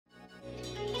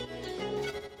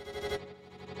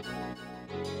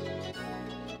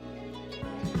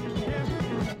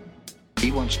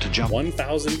He wants to jump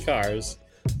 1,000 cars.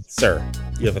 Sir,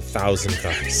 you have 1,000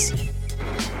 cars.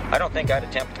 I don't think I'd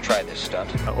attempt to try this stunt.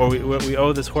 Or we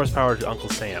owe this horsepower to Uncle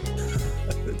Sam.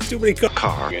 Too many cars.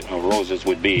 car. You know, roses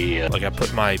would be... Like I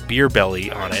put my beer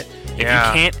belly on it. If you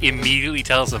can't immediately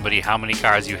tell somebody how many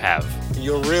cars you have.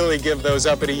 You'll really give those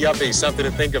uppity yuppies something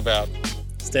to think about.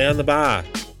 Stay on the bar.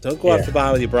 Don't go off the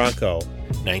bar with your Bronco.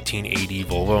 1980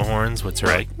 Volvo horns. What's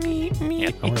right? I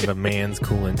want to have a man's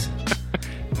coolant.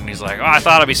 And he's like, oh, I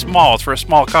thought it'd be small. It's for a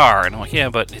small car. And I'm like, yeah,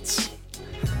 but it's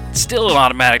still an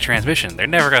automatic transmission. They're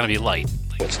never going to be light.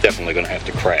 It's definitely going to have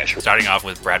to crash. Starting off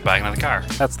with Brad buying another car.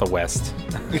 That's the West.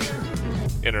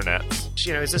 Internet.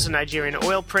 You know, is this a Nigerian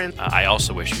oil print? I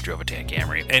also wish you drove a Tan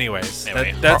Camry. Anyways,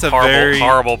 Anyway, that's a horrible, very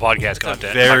horrible podcast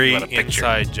content. Very Talking about a picture.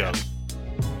 inside joke.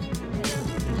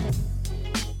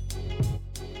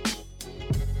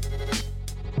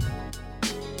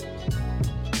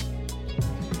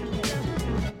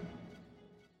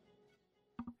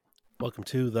 Welcome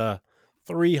to the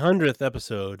 300th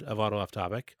episode of Auto Off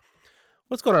Topic.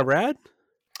 What's going on, Brad?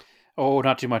 Oh,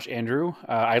 not too much, Andrew.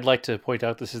 I'd like to point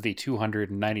out this is the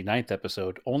 299th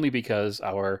episode, only because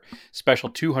our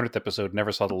special 200th episode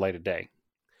never saw the light of day.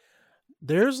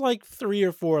 There's like 3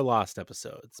 or 4 lost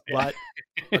episodes, but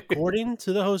according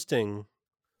to the hosting,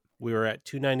 we were at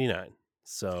 299.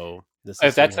 So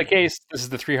if that's the case, this is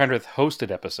the 300th hosted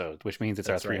episode, which means it's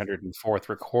That's our right. 304th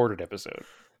recorded episode.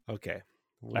 Okay.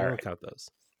 We All don't right. count those.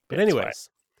 But That's anyways,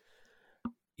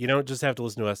 you don't just have to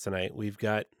listen to us tonight. We've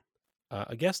got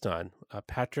a guest on,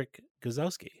 Patrick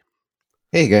Guzowski.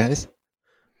 Hey guys.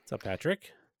 What's up,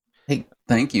 Patrick? Hey,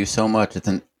 thank you so much. It's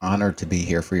an honor to be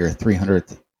here for your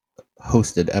 300th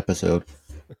hosted episode.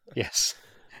 Yes.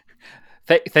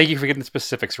 Thank you for getting the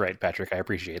specifics right, Patrick. I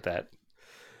appreciate that.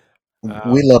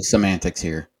 We love semantics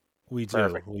here. We do.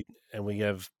 Perfect. We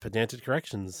have pedantic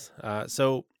corrections.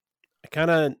 So I kind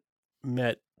of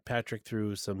met Patrick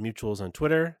through some mutuals on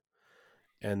Twitter,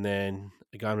 and then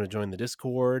I got him to join the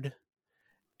Discord,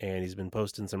 and he's been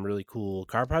posting some really cool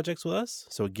car projects with us.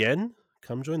 So again,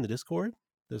 come join the Discord.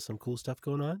 There's some cool stuff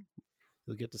going on.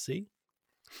 You'll get to see.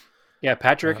 Yeah,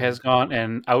 Patrick has gone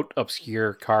and out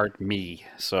obscure card me,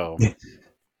 so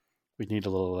we need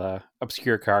a little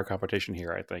obscure car competition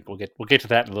here. I think we'll get to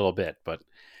that in a little bit, but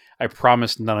I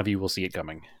promise none of you will see it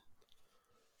coming.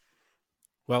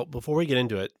 Well, before we get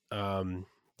into it,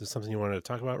 there's something you wanted to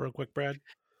talk about real quick, Brad?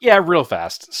 Yeah, real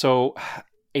fast. So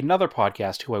another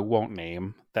podcast who I won't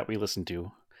name that we listen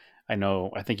to,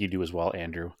 I think you do as well,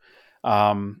 Andrew.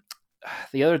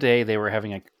 The other day they were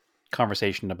having a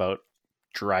conversation about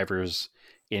drivers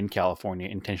in California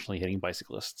intentionally hitting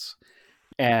bicyclists.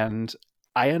 And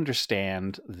I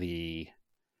understand the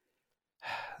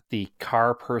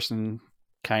car person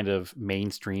kind of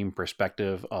mainstream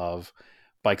perspective of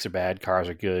bikes are bad, cars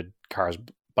are good,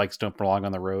 bikes don't belong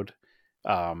on the road.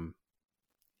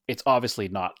 It's obviously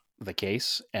not the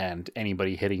case, and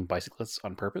anybody hitting bicyclists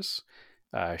on purpose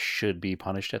should be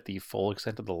punished at the full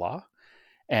extent of the law.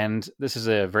 And this is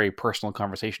a very personal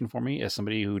conversation for me as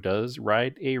somebody who does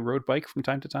ride a road bike from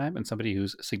time to time and somebody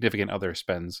whose significant other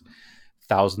spends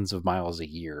thousands of miles a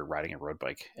year riding a road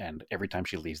bike. And every time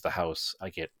she leaves the house, I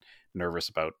get nervous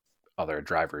about other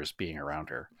drivers being around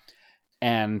her.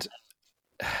 And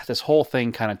this whole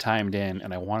thing kind of timed in,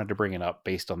 and I wanted to bring it up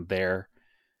based on their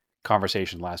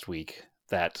conversation last week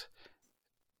that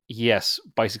yes,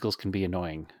 bicycles can be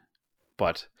annoying,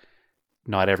 but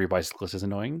not every bicyclist is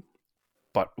annoying.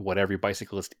 But what every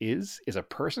bicyclist is a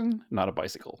person, not a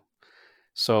bicycle.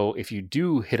 So if you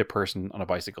do hit a person on a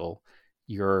bicycle,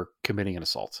 you're committing an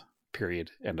assault,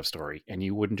 period, end of story. And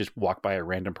you wouldn't just walk by a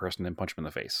random person and punch them in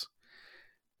the face,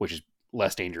 which is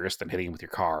less dangerous than hitting them with your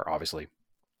car, obviously.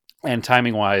 And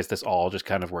timing-wise, this all just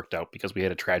kind of worked out because we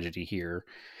had a tragedy here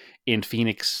in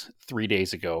Phoenix 3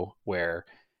 days ago where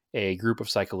a group of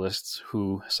cyclists,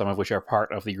 who some of which are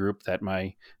part of the group that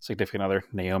my significant other,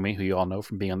 Naomi, who you all know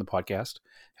from being on the podcast,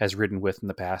 has ridden with in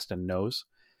the past and knows,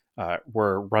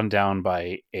 were run down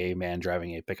by a man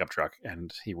driving a pickup truck,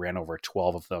 and he ran over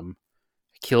 12 of them,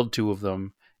 killed 2 of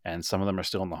them, and some of them are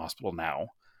still in the hospital now.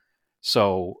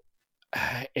 So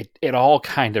it all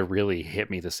kind of really hit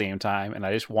me at the same time, and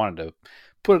I just wanted to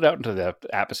put it out into the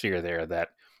atmosphere there that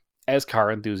as car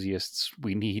enthusiasts,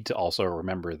 we need to also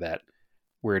remember that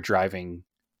we're driving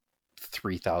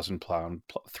 3,000 pound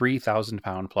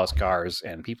plus cars,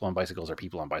 and people on bicycles are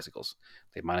people on bicycles.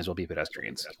 They might as well be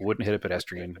pedestrians. You wouldn't hit a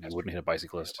pedestrian. You wouldn't hit a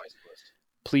bicyclist.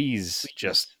 Please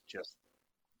just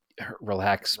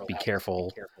relax. Be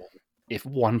careful. If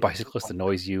one bicyclist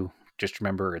annoys you, just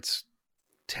remember it's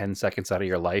 10 seconds out of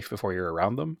your life before you're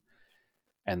around them.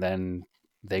 And then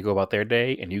they go about their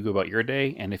day and you go about your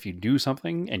day. And if you do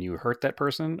something and you hurt that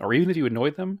person, or even if you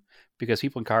annoy them, because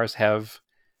people in cars have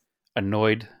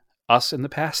annoyed us in the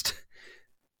past,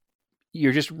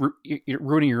 you're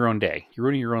ruining your own day. You're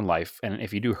ruining your own life. And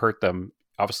if you do hurt them,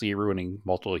 obviously you're ruining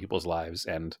multiple people's lives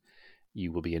and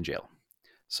you will be in jail.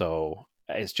 So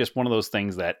it's just one of those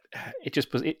things that it's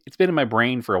been in my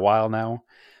brain for a while now.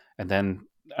 And then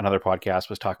another podcast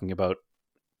was talking about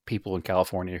people in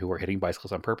California who are hitting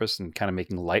bicycles on purpose and kind of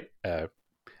making light of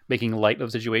the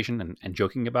situation and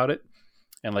joking about it.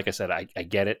 And like I said, I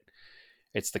get it.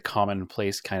 It's the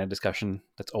commonplace kind of discussion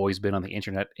that's always been on the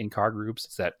internet in car groups.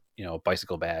 It's that,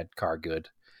 bicycle bad, car good.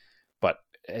 But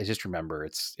I just remember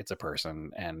it's a person,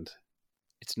 and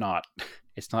it's not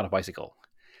a bicycle.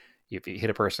 If you hit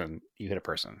a person, you hit a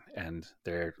person, and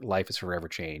their life is forever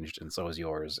changed, and so is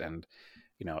yours. And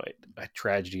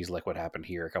tragedies like what happened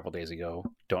here a couple of days ago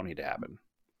don't need to happen.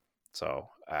 So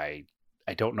I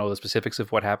don't know the specifics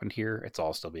of what happened here. It's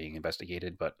all still being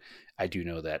investigated, but I do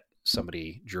know that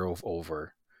somebody drove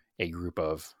over a group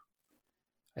of,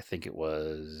 I think it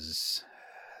was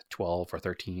 12 or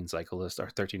 13 cyclists, or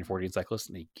 13 or 14 cyclists,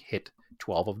 and he hit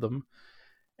 12 of them.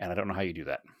 And I don't know how you do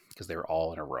that because they were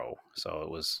all in a row. So it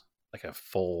was like a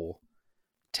full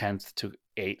 10th to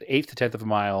 10th of a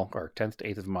mile, or 10th to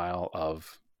 8th of a mile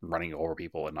of running over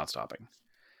people and not stopping.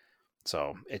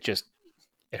 So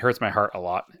it hurts my heart a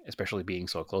lot, especially being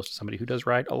so close to somebody who does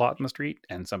ride a lot in the street,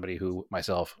 and somebody who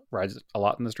myself rides a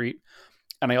lot in the street.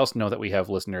 And I also know that we have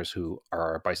listeners who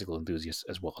are bicycle enthusiasts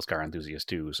as well as car enthusiasts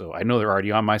too. So I know they're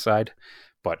already on my side,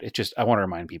 but I want to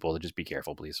remind people to just be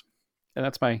careful, please. And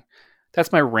that's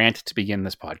my rant to begin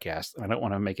this podcast. I don't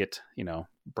want to make it,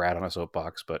 Brad on a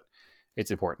soapbox, but it's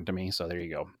important to me. So there you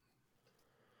go.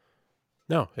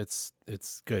 No, it's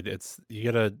good.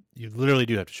 You literally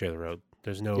do have to share the road.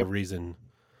 There's no reason.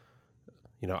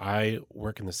 I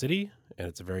work in the city, and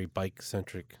it's a very bike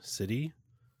centric city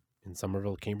in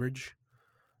Somerville, Cambridge.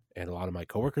 And a lot of my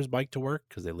coworkers bike to work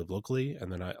because they live locally. And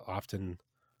then I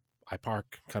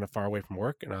park kind of far away from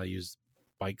work, and I use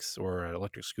bikes or an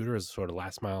electric scooter as sort of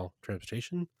last mile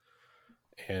transportation.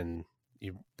 And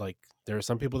there are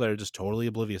some people that are just totally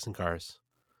oblivious in cars.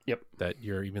 Yep. That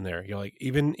you're even there.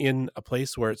 Even in a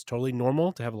place where it's totally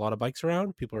normal to have a lot of bikes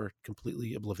around, people are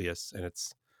completely oblivious, and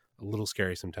it's a little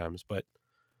scary sometimes. But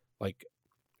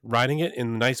riding it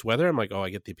in nice weather, I'm like, oh, I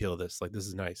get the appeal of this. This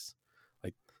is nice.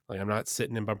 Like I'm not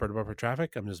sitting in bumper to bumper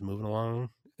traffic. I'm just moving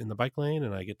along in the bike lane,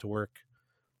 and I get to work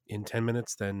in 10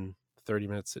 minutes, then 30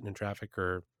 minutes sitting in traffic,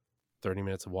 or 30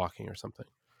 minutes of walking or something.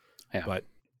 Yeah. But,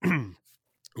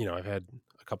 I've had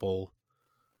a couple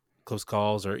close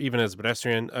calls, or even as a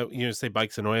pedestrian, say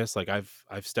bikes annoy us.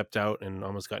 I've stepped out and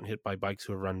almost gotten hit by bikes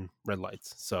who have run red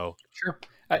lights. So sure.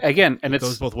 Again, and it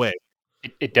goes both ways.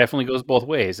 It definitely goes both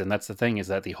ways. And that's the thing, is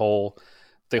that the whole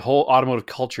automotive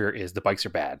culture is the bikes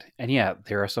are bad. And yeah,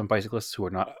 there are some bicyclists who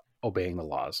are not obeying the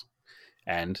laws,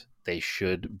 and they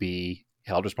should be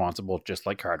held responsible just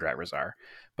like car drivers are.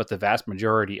 But the vast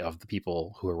majority of the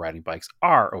people who are riding bikes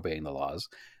are obeying the laws.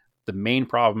 The main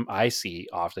problem I see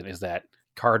often is that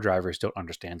car drivers don't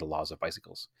understand the laws of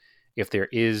bicycles. If there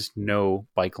is no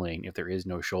bike lane, if there is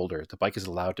no shoulder, the bike is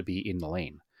allowed to be in the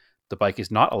lane. The bike is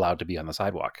not allowed to be on the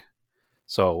sidewalk.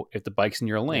 So if the bike's in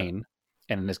your lane,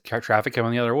 and there's traffic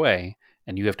coming the other way,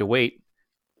 and you have to wait,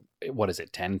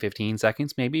 10, 15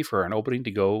 seconds maybe for an opening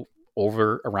to go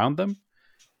over around them?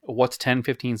 What's 10,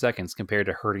 15 seconds compared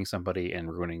to hurting somebody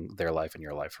and ruining their life and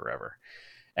your life forever?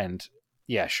 And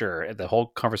yeah, sure, the whole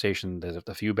conversation, there's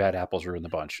a few bad apples ruin the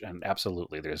bunch. And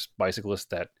absolutely, there's bicyclists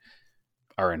that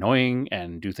are annoying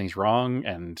and do things wrong.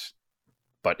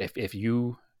 But if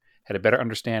you had a better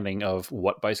understanding of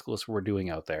what bicyclists were doing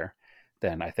out there,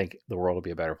 then I think the world will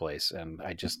be a better place. And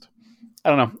I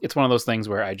don't know. It's one of those things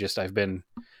where I've been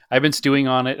stewing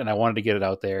on it, and I wanted to get it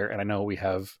out there. And I know we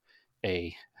have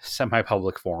a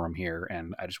semi-public forum here,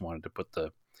 and I just wanted to put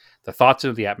the thoughts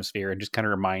into the atmosphere and just kind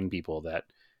of remind people that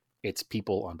it's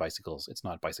people on bicycles. It's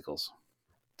not bicycles.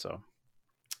 So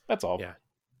that's all. Yeah.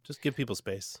 Just give people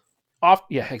space.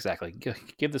 Yeah, exactly.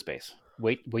 Give the space.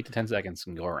 Wait the 10 seconds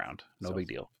and go around. No big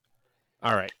deal.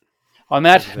 All right. On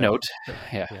that note,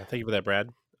 yeah. Thank you for that, Brad.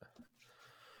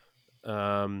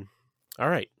 All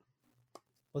right.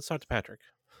 Let's talk to Patrick.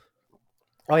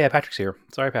 Oh yeah, Patrick's here.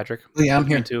 Sorry, Patrick. Yeah, I'm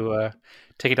here to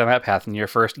take it down that path in your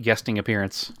first guesting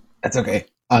appearance. That's okay.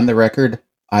 On the record,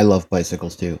 I love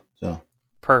bicycles too. So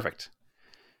perfect.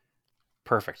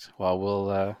 Well,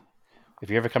 we'll if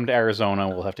you ever come to Arizona,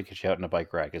 we'll have to get you out on a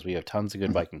bike ride, because we have tons of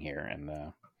good biking here, and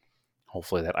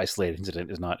hopefully that isolated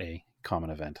incident is not a common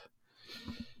event.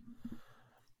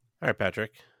 All right,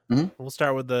 Patrick. Mm-hmm. We'll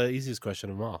start with the easiest question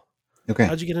of them all. Okay.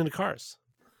 How'd you get into cars?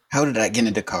 How did I get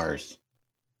into cars?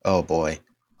 Oh boy.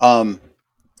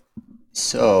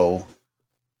 So,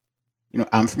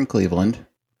 I'm from Cleveland,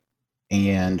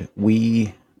 and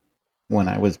we, when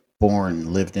I was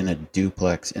born, lived in a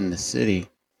duplex in the city.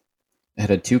 It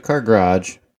had a 2-car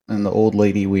garage, and the old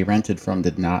lady we rented from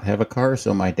did not have a car,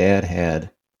 so my dad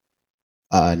had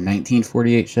a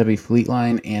 1948 Chevy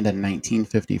Fleetline and a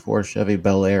 1954 Chevy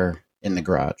Bel Air in the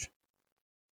garage.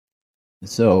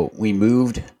 So we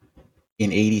moved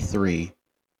in 83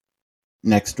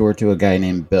 next door to a guy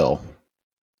named Bill,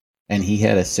 and he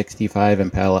had a 65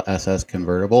 Impala SS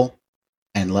convertible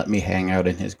and let me hang out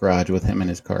in his garage with him and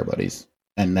his car buddies,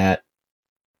 and that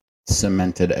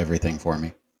cemented everything for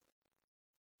me.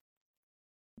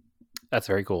 That's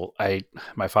very cool.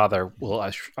 My father will,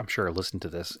 I'm sure, listen to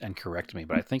this and correct me,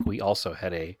 but I think we also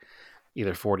had a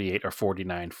either 48 or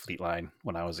 49 Fleetline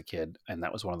when I was a kid, and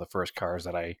that was one of the first cars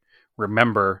that I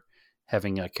remember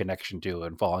having a connection to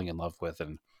and falling in love with.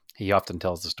 And he often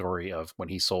tells the story of when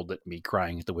he sold it, me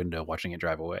crying at the window watching it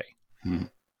drive away.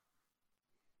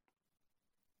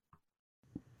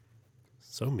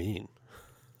 So mean.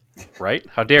 Right?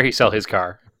 How dare he sell his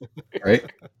car?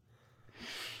 Right?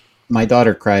 My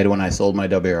daughter cried when I sold my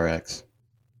WRX.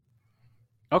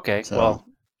 Okay, So- well,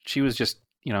 she was just,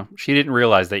 she didn't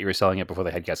realize that you were selling it before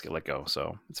the head gasket let go,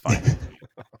 so it's fine. Come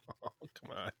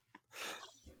on.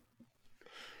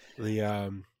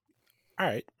 All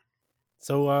right.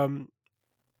 So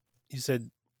you said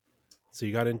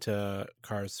you got into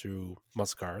cars through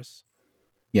muscle cars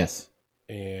Yes.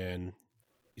 and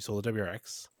you sold a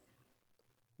WRX.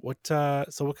 What kind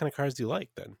of cars do you like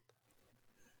then?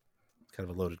 It's kind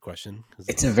of a loaded question.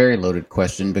 It's a very loaded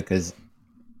question because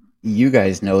you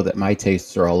guys know that my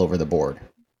tastes are all over the board.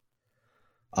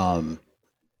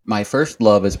 My first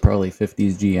love is probably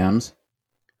 50s GMs.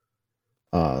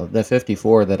 The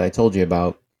 54 that I told you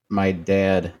about, my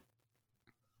dad,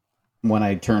 when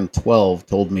I turned 12,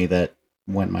 told me that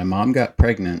when my mom got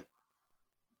pregnant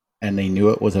and they knew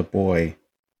it was a boy,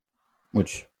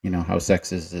 which, how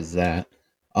sexist is that,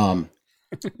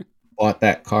 bought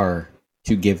that car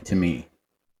to give to me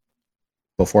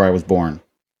before I was born.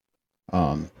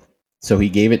 So he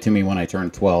gave it to me when I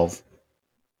turned 12.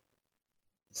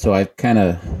 So I've been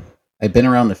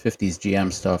around the 50s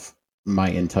GM stuff my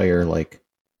entire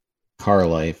car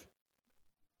life.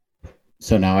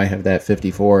 So now I have that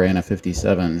 54 and a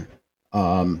 57.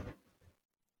 But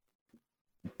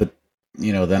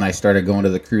then I started going to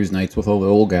the cruise nights with all the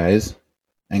old guys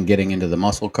and getting into the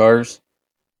muscle cars.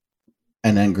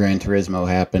 And then Gran Turismo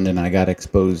happened and I got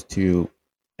exposed to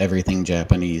everything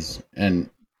Japanese. And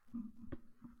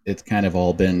it's kind of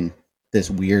all been this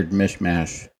weird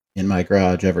mishmash in my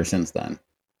garage ever since then.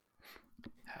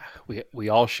 We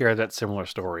all share that similar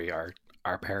story. Our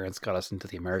parents got us into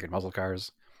the American muscle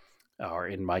cars, or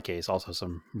in my case, also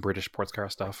some British sports car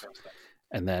stuff.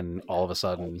 And then all of a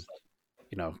sudden,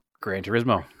 Gran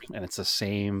Turismo. And it's the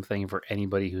same thing for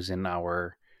anybody who's in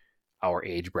our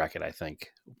age bracket, I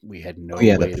think. We had no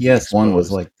way the to be PS1 was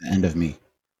exposed. like the end of me.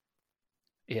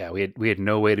 Yeah, we had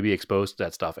no way to be exposed to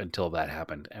that stuff until that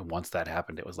happened. And once that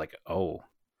happened, it was like, oh,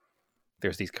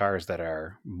 there's these cars that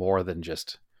are more than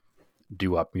just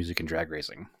do-up music and drag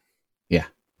racing. Yeah.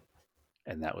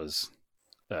 And that was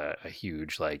a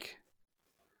huge, a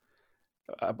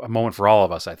moment for all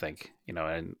of us, I think.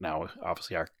 And now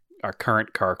obviously our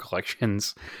current car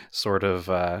collections sort of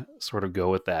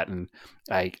go with that. And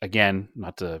I, again,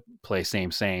 not to play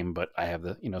same, but I have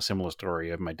the similar story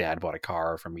of my dad bought a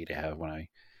car for me to have when I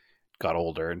got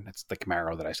older, and it's the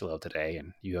Camaro that I still have today,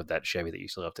 and you have that Chevy that you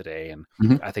still have today. And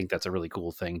I think that's a really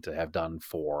cool thing to have done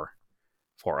for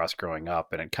us growing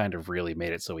up, and it kind of really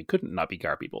made it so we couldn't not be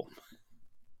car people.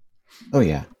 Oh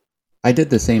yeah, I did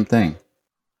the same thing.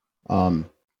 When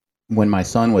my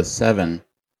son was 7,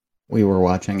 we were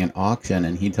watching an auction,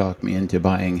 and he talked me into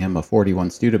buying him a 41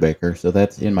 Studebaker. So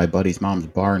that's in my buddy's mom's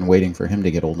barn, waiting for him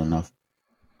to get old enough.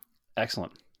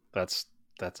 Excellent. That's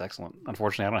excellent.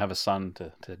 Unfortunately, I don't have a son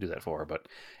to do that for, but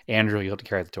Andrew, you'll have to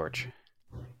carry the torch.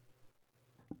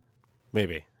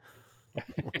 Maybe.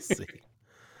 We'll see.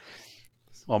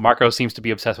 Well, Marco seems to be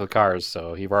obsessed with cars,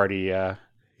 so you've already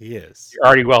He is. you're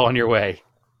already well on your way.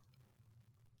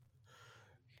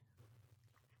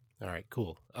 All right,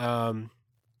 cool.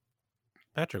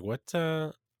 Patrick, what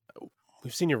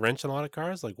we've seen you wrench on a lot of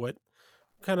cars. What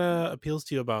kind of appeals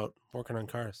to you about working on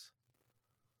cars?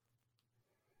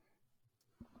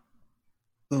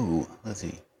 Ooh, let's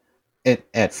see.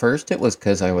 At first, it was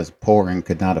because I was poor and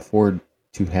could not afford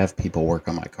to have people work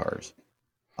on my cars.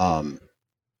 A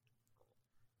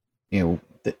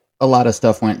lot of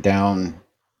stuff went down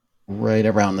right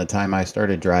around the time I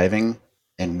started driving,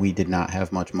 and we did not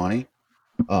have much money.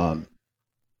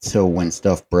 So when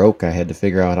stuff broke, I had to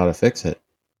figure out how to fix it.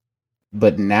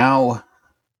 But now,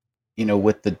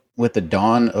 with the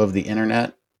dawn of the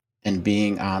internet and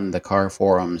being on the car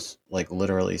forums, like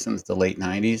literally since the late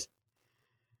 90s,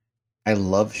 I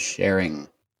love sharing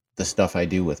the stuff I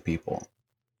do with people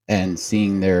and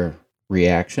seeing their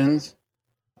reactions.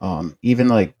 Even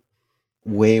like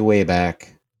way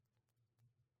back,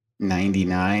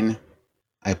 99,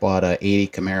 I bought a 80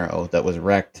 Camaro that was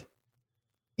wrecked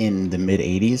in the mid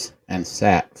 80s and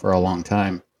sat for a long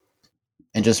time.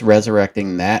 And just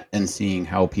resurrecting that and seeing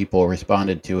how people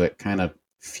responded to it kind of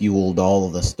fueled all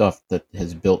of the stuff that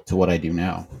has built to what I do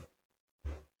now.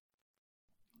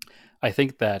 I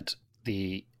think that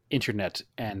the internet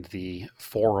and the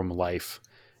forum life,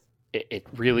 it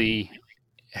really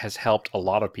has helped a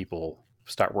lot of people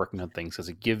start working on things because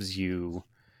it gives you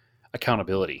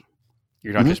accountability.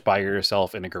 You're not just by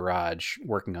yourself in a garage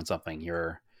working on something.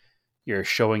 You're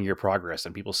showing your progress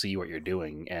and people see what you're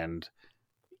doing, and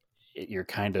you're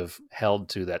kind of held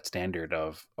to that standard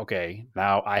of, okay,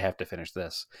 now I have to finish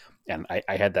this. And I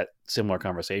had that similar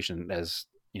conversation, as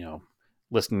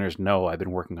listeners know. I've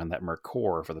been working on that Merc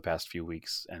Core for the past few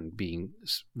weeks and being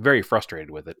very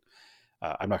frustrated with it.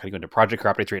 I'm not going to go into project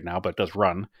car updates right now, but it does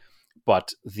run.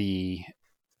 But the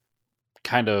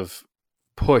kind of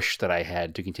push that I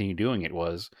had to continue doing it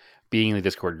was being in the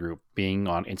Discord group, being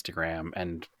on Instagram,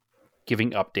 and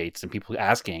giving updates, and people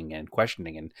asking and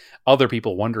questioning, and other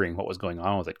people wondering what was going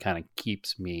on with it kind of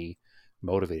keeps me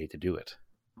motivated to do it.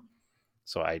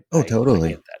 So I totally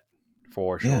get that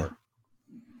for sure. Yeah.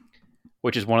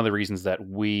 Which is one of the reasons that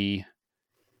we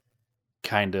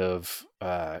kind of,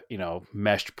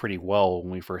 meshed pretty well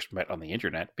when we first met on the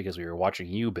internet, because we were watching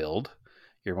you build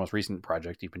your most recent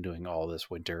project you've been doing all this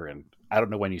winter. And I don't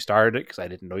know when you started it, because I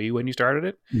didn't know you when you started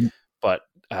it. Mm-hmm. But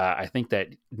I think that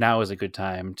now is a good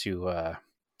time to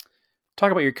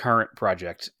talk about your current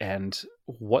project and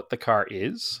what the car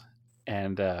is,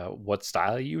 and what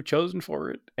style you've chosen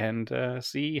for it, and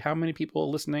see how many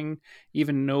people listening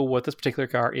even know what this particular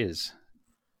car is.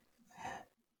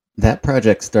 That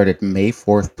project started May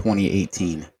 4th,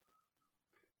 2018.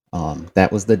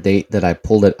 That was the date that I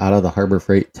pulled it out of the Harbor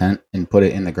Freight tent and put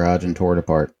it in the garage and tore it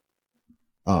apart.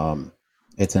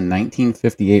 It's a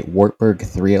 1958 Wartburg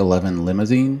 311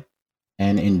 limousine,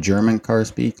 and in German car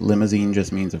speak, limousine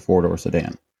just means a four-door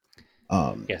sedan.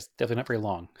 Yes, definitely not very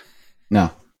long.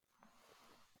 No.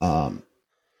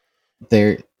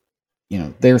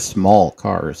 They're small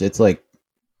cars. It's like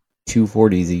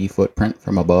 240Z footprint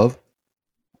from above.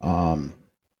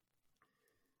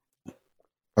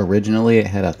 Originally, it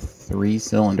had a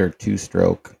 3-cylinder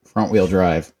 2-stroke front-wheel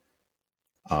drive.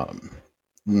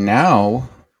 Now,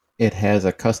 it has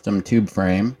a custom tube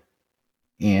frame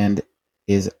and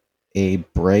is a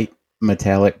bright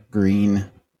metallic green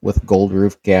with gold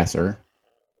roof gasser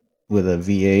with a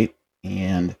V8,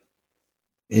 and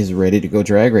is ready to go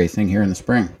drag racing here in the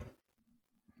spring.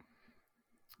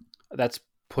 That's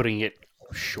putting it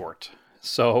short.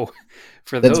 So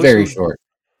that's very short.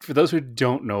 For those who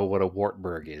don't know what a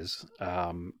Wartburg is,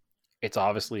 it's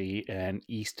obviously an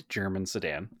East German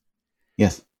sedan.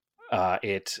 Yes.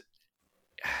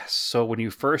 So when you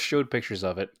first showed pictures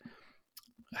of it,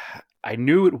 I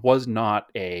knew it was not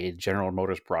a General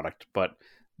Motors product, but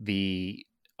the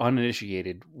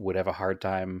uninitiated would have a hard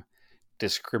time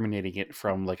discriminating it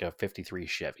from like a 53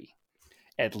 Chevy,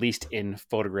 at least in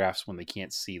photographs when they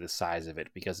can't see the size of it,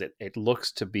 because it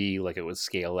looks to be like it would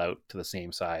scale out to the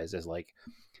same size as like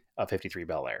a 53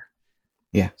 Bel Air.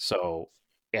 Yeah. So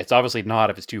it's obviously not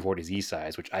if it's 240Z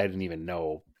size, which I didn't even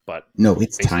know, but no,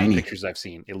 it's based tiny. on the pictures I've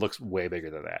seen, it looks way bigger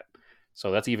than that.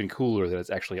 So that's even cooler that it's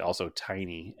actually also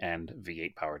tiny and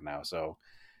V8 powered now. So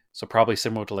probably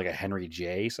similar to like a Henry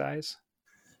J size.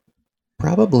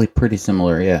 Probably pretty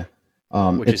similar, yeah.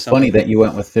 It's funny that you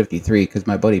went with 53, because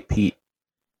my buddy Pete,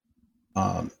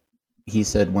 he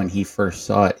said when he first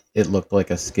saw it, it looked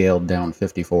like a scaled down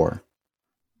 54.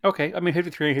 Okay, I mean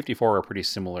 53 and 54 are pretty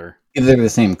similar. They're the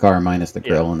same car minus the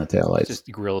grill and the taillights. Just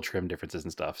the grill trim differences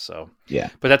and stuff. So yeah,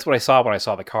 but that's what I saw when I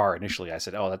saw the car initially. I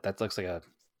said, "Oh, that looks like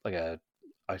a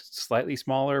slightly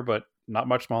smaller, but not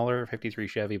much smaller 53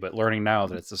 Chevy." But learning now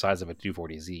that it's the size of a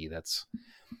 240Z, that's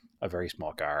a very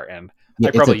small car. And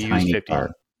I probably use 50. Car.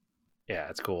 Yeah,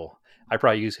 it's cool. I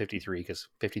probably use 53 because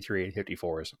 53 and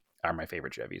 54s are my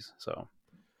favorite Chevys. So,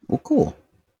 well, cool.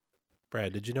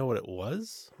 Brad, did you know what it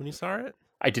was when you saw it?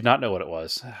 I did not know what it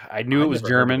was. I knew it was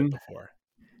German.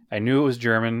 I knew it was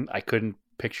German. I couldn't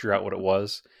picture out what it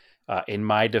was. In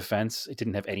my defense, it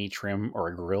didn't have any trim or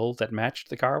a grill that matched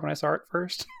the car when I saw it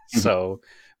first. So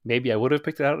maybe I would have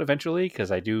picked it out eventually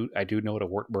because I do know what a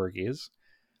Wartburg is.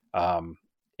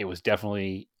 It was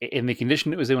definitely in the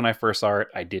condition it was in when I first saw it.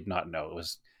 I did not know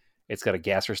it's got a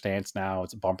gasser stance now.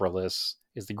 It's bumperless.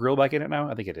 Is the grill back in it now?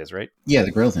 I think it is, right? Yeah,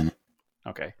 the grill's in it.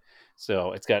 Okay.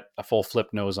 So it's got a full flip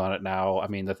nose on it now. I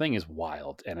mean, the thing is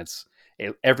wild, and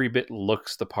every bit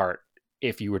looks the part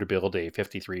if you were to build a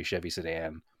 53 Chevy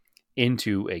sedan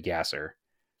into a gasser.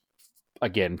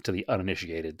 Again, to the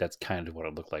uninitiated, that's kind of what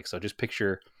it looked like. So just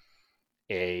picture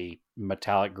a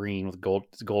metallic green with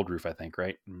gold roof, I think,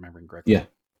 right? I'm remembering correctly. Yeah.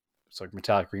 So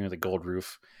metallic green with a gold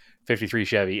roof, 53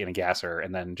 Chevy in a gasser,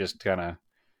 and then just kind of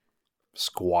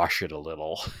squash it a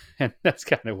little. And that's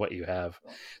kind of what you have.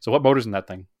 So what motor's in that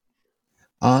thing?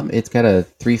 It's got a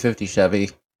 350 Chevy.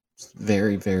 It's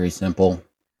very, very simple.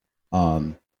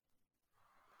 I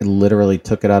literally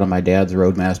took it out of my dad's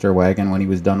Roadmaster wagon when he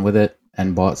was done with it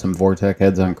and bought some Vortec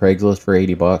heads on Craigslist for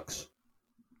 $80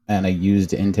 and a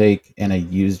used intake and a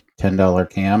used $10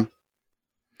 cam.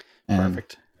 And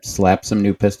Perfect. slapped some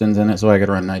new pistons in it so I could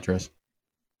run nitrous.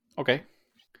 Okay.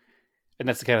 And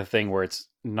that's the kind of thing where it's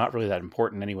not really that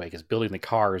important anyway, because building the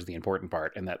car is the important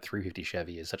part, and that 350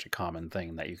 Chevy is such a common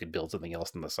thing that you could build something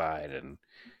else on the side and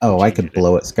I could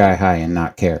blow it sky high and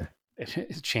not care.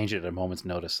 change it at a moment's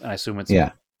notice. And I assume it's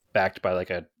backed by like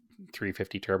a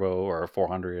 350 turbo or a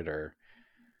 400 or...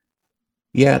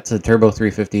 Yeah, it's a turbo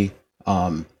 350.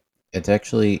 It's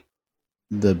actually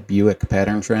the Buick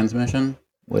pattern transmission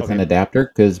with an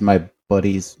adapter because my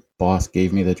buddy's boss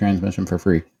gave me the transmission for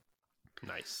free.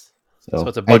 Nice. So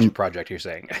it's a budget project, you're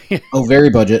saying? Very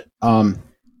budget.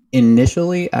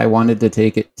 Initially, I wanted to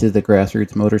take it to the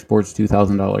Grassroots Motorsports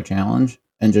 $2,000 challenge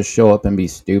and just show up and be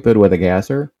stupid with a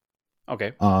gasser.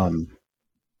 Okay.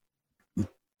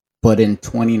 But in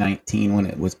 2019, when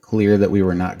it was clear that we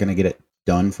were not going to get it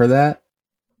done for that,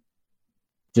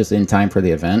 just in time for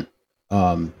the event,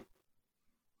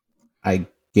 I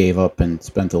gave up and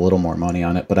spent a little more money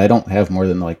on it, but I don't have more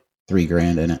than like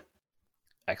 $3,000 in it.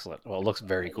 Excellent. Well, it looks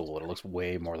very cool. It looks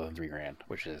way more than $3,000,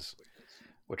 which is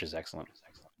excellent.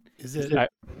 Is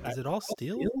it all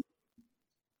steel?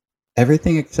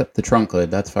 Everything except the trunk lid.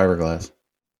 That's fiberglass.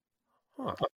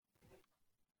 Huh.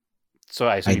 So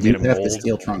I assume I you do made a have mold. the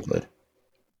steel trunk lid.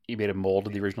 You made a mold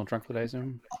of the original trunk lid, I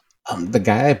assume? The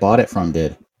guy I bought it from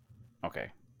did. Okay.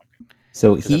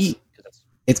 So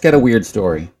it's got a weird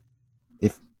story.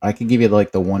 If I could give you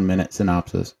like the 1 minute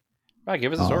synopsis. Right,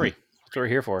 give us a story. That's what we're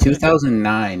here for.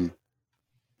 2009,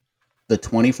 the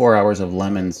 24 Hours of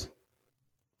Lemons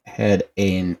had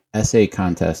an essay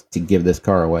contest to give this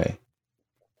car away.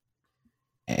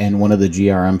 And one of the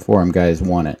GRM forum guys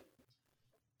won it.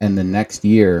 And the next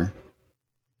year,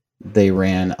 they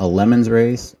ran a Lemons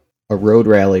race, a road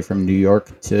rally from New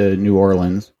York to New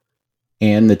Orleans,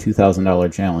 and the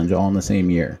 $2,000 challenge all in the same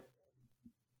year.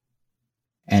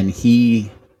 And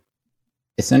he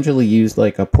essentially used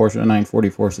like a Porsche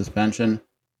 944 suspension,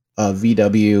 a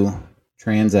VW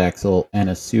transaxle, and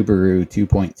a Subaru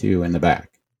 2.2 in the back.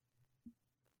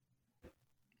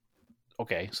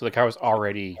 Okay, so the car was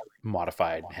already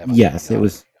modified heavily. Yes, it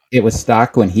was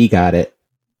stock when he got it,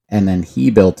 and then he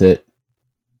built it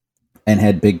and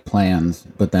had big plans,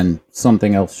 but then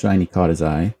something else shiny caught his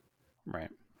eye. Right.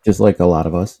 Just like a lot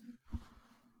of us.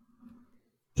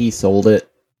 He sold it.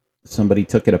 Somebody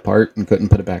took it apart and couldn't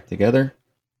put it back together.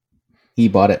 He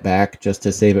bought it back just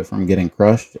to save it from getting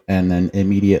crushed, and then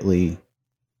immediately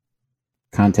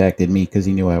contacted me because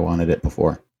he knew I wanted it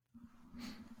before.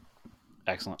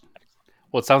 Excellent.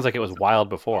 Well, it sounds like it was wild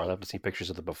before. I'd love to see pictures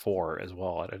of the before as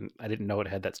well. I didn't know it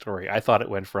had that story. I thought it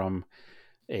went from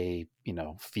a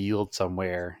field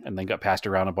somewhere and then got passed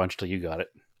around a bunch till you got it.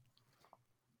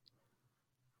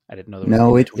 I didn't know there was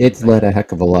No, it's led a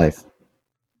heck of a life.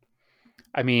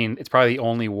 I mean, it's probably the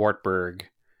only Wartburg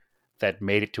that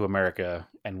made it to America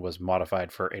and was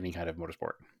modified for any kind of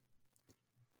motorsport.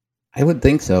 I would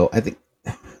think so. I think,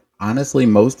 honestly,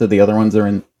 most of the other ones are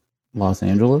in Los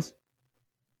Angeles.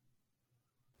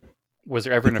 Was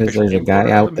there ever an Because official there's a import guy of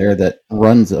out them? there that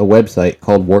runs a website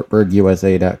called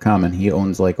WartburgUSA.com, and he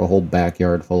owns like a whole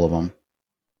backyard full of them.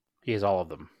 He has all of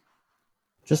them.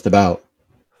 Just about.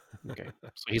 Okay,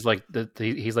 so he's like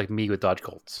he's like me with Dodge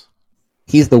Colts.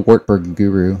 He's the Wartburg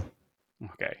guru.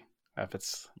 Okay, if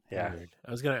it's Weird.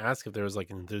 I was gonna ask if there was like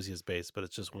an enthusiast base, but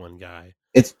it's just one guy.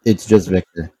 It's just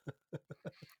Victor.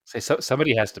 Say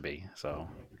somebody has to be. So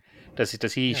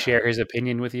does he share his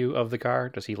opinion with you of the car?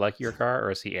 Does he like your car,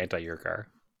 or is he anti your car?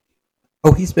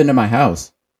 Oh, he's been to my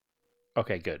house.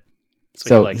 Okay, good.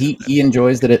 So likes he it.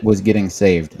 enjoys that it was getting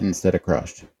saved instead of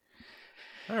crushed.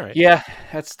 All right. Yeah,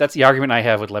 that's the argument I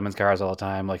have with Lemons cars all the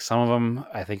time. Like some of them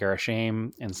I think are a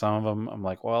shame, and some of them I'm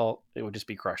like, well, it would just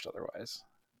be crushed otherwise.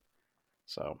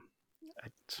 So,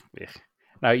 yeah.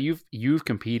 Now you've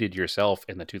competed yourself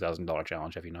in the $2,000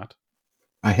 challenge, have you not?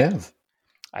 I have.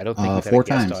 I don't think we've had 4 a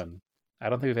guest times. on. I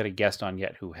don't think we've had a guest on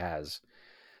yet who has.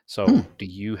 So, Hmm. do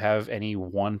you have any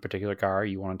one particular car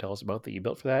you want to tell us about that you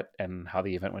built for that and how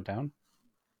the event went down?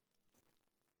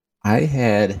 I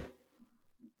had,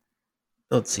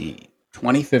 let's see,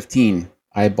 2015.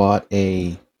 I bought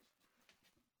a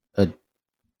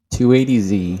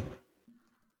 280Z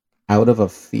out of a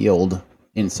field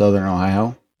in southern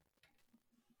Ohio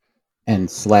and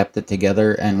slapped it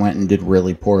together and went and did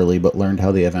really poorly, but learned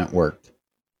how the event worked.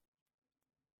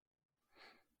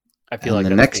 I feel And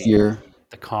like the that's next year,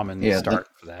 the common Yeah, start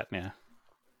for that. Yeah.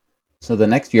 so the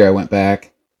next year I went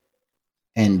back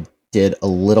and did a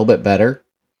little bit better.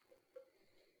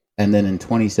 And then in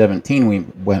 2017, we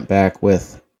went back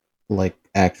with like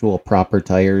actual proper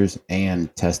tires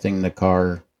and testing the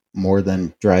car more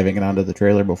than driving it onto the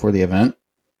trailer before the event,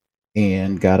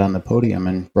 and got on the podium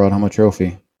and brought home a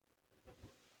trophy.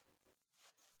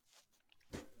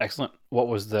 Excellent. What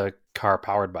was the car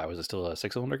powered by? Was it still a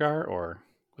 6-cylinder car or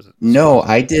was it? No,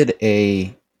 I did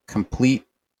a complete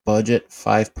budget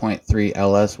 5.3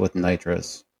 LS with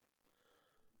nitrous.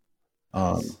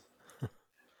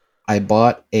 I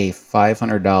bought a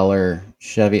 $500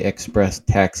 Chevy Express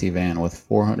taxi van with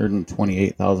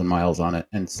 428,000 miles on it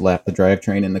and slapped the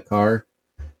drivetrain in the car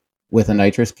with a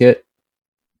nitrous kit.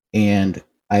 And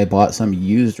I bought some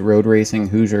used road racing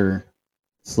Hoosier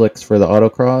slicks for the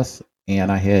autocross,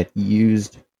 and I had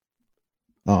used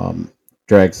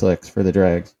drag slicks for the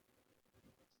drags.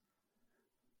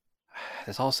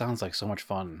 This all sounds like so much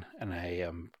fun, and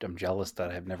I'm jealous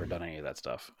that I've never done any of that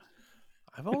stuff.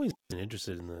 I've always been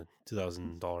interested in the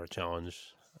 $2,000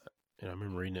 challenge. I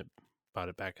remember reading about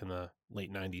it back in the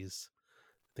late 90s.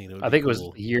 I think it was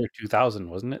the year 2000,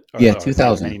 wasn't it? Yeah,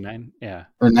 2000. 99. Yeah.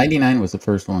 Or 99 was the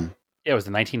first one. Yeah, it was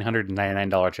the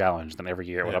 $1,999 challenge. Then every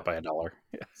year it went Yeah. up by $1.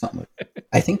 Yeah. Something like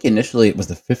I think initially it was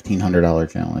the $1,500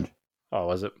 challenge. Oh,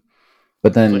 was it?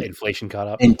 But then Inflation caught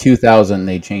up. in 2000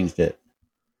 they changed it.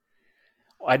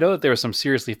 I know that there are some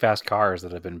seriously fast cars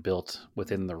that have been built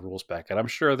within the rule spec, and I'm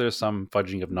sure there's some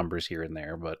fudging of numbers here and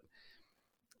there, but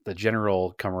the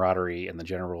general camaraderie and the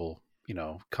general,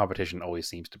 competition always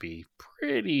seems to be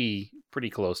pretty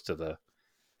close to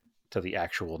the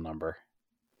actual number.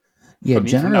 Yeah, From the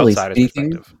generally outsider's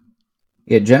speaking. perspective.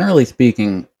 Yeah, generally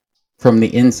speaking, from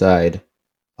the inside,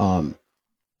 the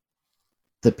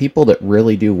people that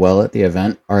really do well at the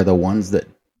event are the ones that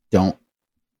don't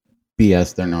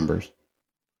BS their numbers.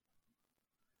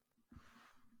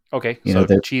 Okay, So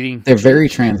so cheating. They're very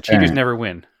Cheaters transparent. never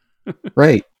win.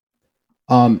 Right.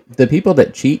 The people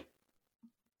that cheat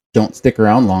don't stick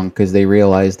around long because they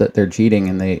realize that they're cheating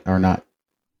and they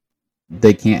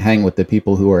can't hang with the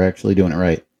people who are actually doing it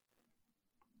right.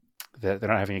 They're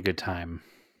not having a good time.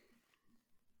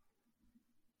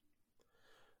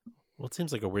 Well, it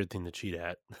seems like a weird thing to cheat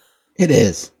at. It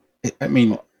is. I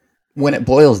mean, when it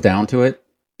boils down to it,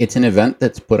 it's an event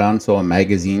that's put on so a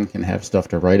magazine can have stuff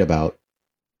to write about.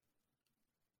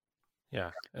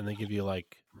 Yeah, and they give you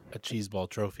like a cheese ball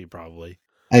trophy, probably.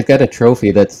 I've got a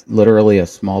trophy that's literally a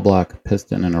small block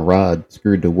piston and a rod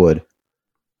screwed to wood.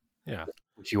 Yeah,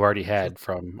 Which you already had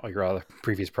from all your other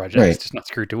previous projects, Right. just not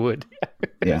screwed to wood.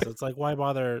 Yeah, so it's like why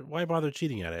bother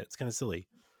cheating at it? It's kind of silly.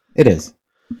 it is.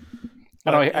 I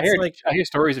know. But I it's hear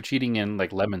stories of cheating in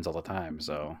like lemons all the time.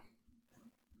 So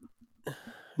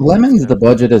Lemons, the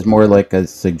budget is more like a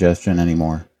suggestion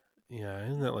anymore. Yeah,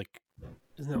 isn't that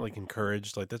like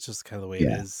encouraged? Like that's just kind of the way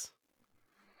Yeah. it is.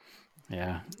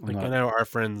 yeah, Like I know our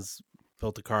friends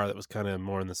built a car that was kind of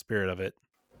more in the spirit of it,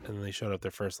 and then they showed up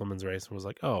their first Lemons race and was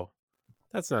like, "Oh,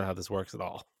 that's not how this works at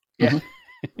all." yeah.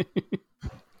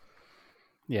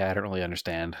 Yeah, I don't really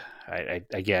understand. I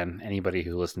again, anybody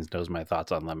who listens knows my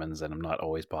thoughts on lemons, and I'm not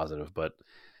always positive, but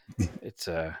it's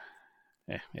it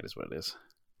is what it is.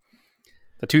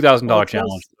 The $2,000 Well, it's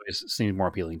challenge always seems more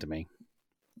appealing to me.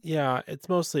 Yeah, it's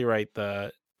mostly right.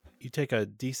 You take a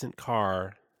decent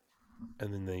car,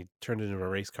 and then they turned it into a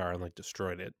race car and like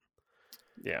destroyed it.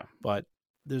 Yeah, But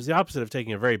there's the opposite of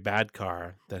taking a very bad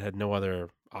car that had no other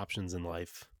options in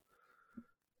life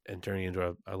and turning it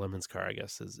into a Lemons car, I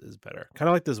guess, is better. Kind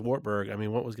of like this Wartburg. I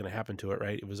mean, what was going to happen to it,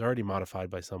 right? It was already modified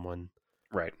by someone.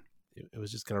 right. It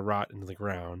was just going to rot into the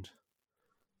ground.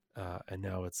 And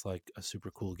now it's like a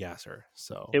super cool gasser.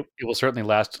 So It will certainly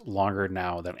last longer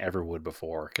now than ever would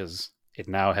before because it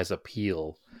now has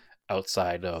appeal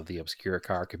outside of the obscure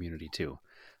car community too.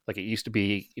 Like it used to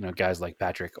be, guys like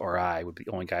Patrick or I would be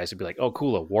the only guys who'd be like, "Oh,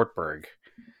 cool, a Wartburg."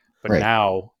 But Right.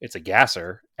 now it's a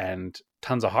gasser, and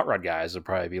tons of hot rod guys would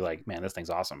probably be like, "Man, this thing's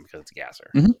awesome because it's a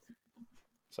gasser." Mhm.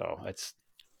 So it's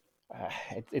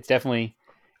definitely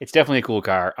a cool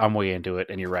car. I'm way into it,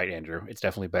 and you're right, Andrew. It's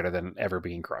definitely better than ever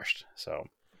being crushed. So,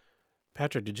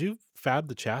 Patrick, did you fab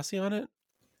the chassis on it?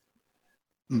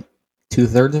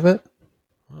 2/3 of it.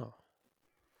 Oh,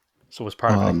 so was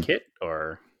part of a kit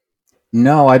or?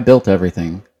 No, I built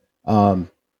everything.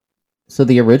 So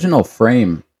the original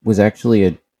frame was actually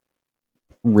a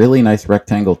really nice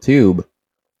rectangle tube,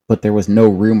 but there was no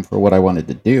room for what I wanted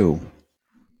to do.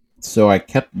 So I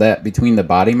kept that between the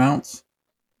body mounts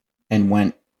and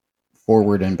went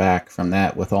forward and back from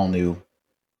that with all new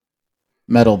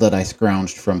metal that I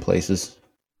scrounged from places.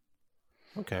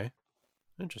 okay.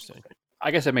 Interesting. I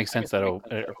guess it makes sense that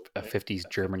a 50s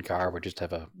German car would just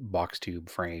have a box tube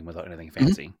frame without anything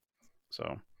fancy.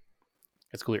 So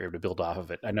it's cool you're able to build off of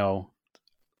it. I know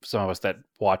some of us that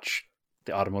watch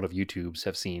the automotive YouTubes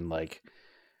have seen, like,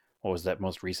 what was that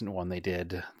most recent one they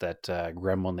did? That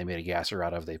Gremlin they made a gasser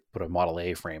out of. They put a Model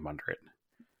A frame under it.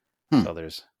 So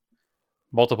there's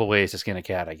multiple ways to skin a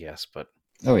cat, I guess. But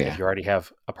Oh yeah. if you already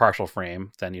have a partial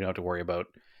frame, then you don't have to worry about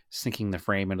sinking the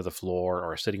frame into the floor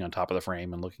or sitting on top of the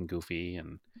frame and looking goofy,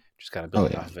 and just kind of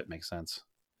building off of it makes sense.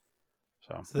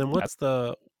 So then what's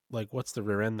the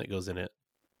rear end that goes in it?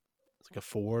 It's like a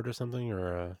Ford or something,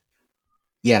 or a...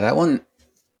 Yeah, that one.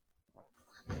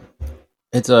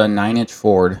 It's a 9-inch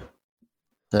Ford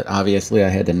that obviously I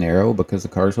had to narrow because the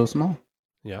car's so small.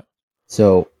 Yeah.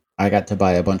 So I got to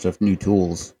buy a bunch of new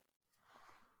tools,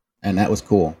 and that was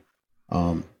cool.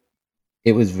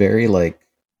 It was very, like,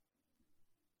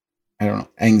 I don't know,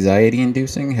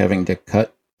 anxiety-inducing having to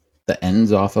cut the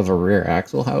ends off of a rear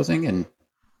axle housing and,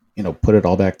 put it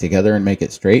all back together and make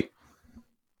it straight.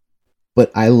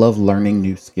 But I love learning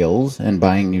new skills and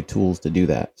buying new tools to do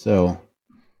that. So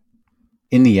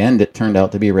in the end, it turned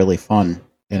out to be really fun,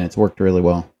 and it's worked really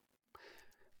well.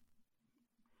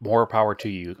 More power to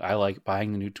you. I like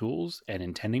buying the new tools and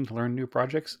intending to learn new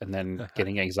projects and then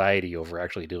getting anxiety over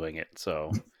actually doing it.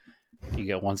 So you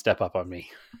get one step up on me.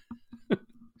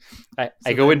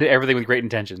 I go into everything with great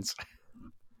intentions.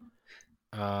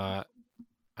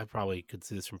 I probably could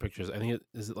see this from pictures. I think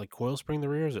is it like coil spring the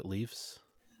rear? Or is it leaves?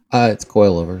 It's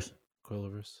coilovers.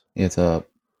 Coilovers. It's a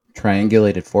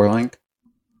triangulated 4-link,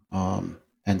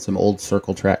 and some old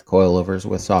circle track coilovers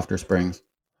with softer springs.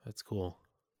 That's cool.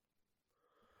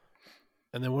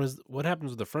 And then what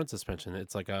happens with the front suspension?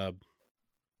 It's like a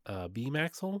beam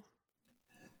axle?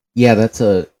 Yeah, that's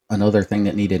another thing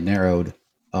that needed narrowed.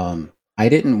 I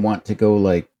didn't want to go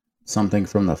like something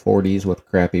from the 40s with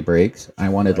crappy brakes. I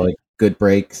wanted like good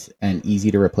brakes and easy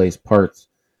to replace parts.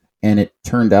 And it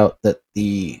turned out that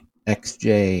the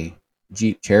XJ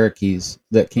Jeep Cherokees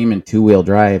that came in 2-wheel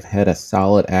drive had a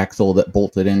solid axle that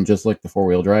bolted in just like the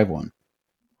 4-wheel drive one.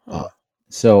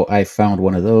 So I found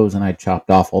one of those and I chopped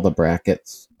off all the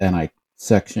brackets and I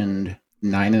sectioned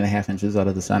 9.5 inches out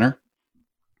of the center,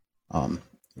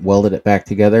 welded it back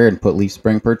together and put leaf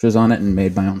spring perches on it and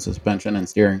made my own suspension and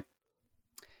steering.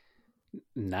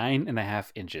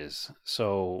 9.5 inches.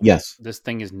 So yes, this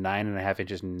thing is 9.5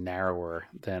 inches narrower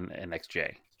than an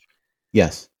XJ.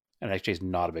 Yes. An XJ is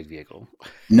not a big vehicle.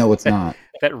 No, it's not.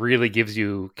 That really gives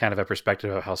you kind of a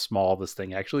perspective of how small this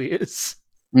thing actually is.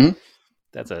 Mm-hmm.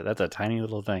 That's a tiny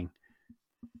little thing.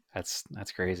 That's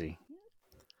crazy.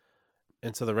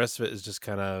 And so the rest of it is just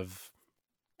kind of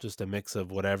just a mix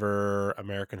of whatever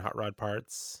American hot rod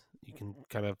parts you can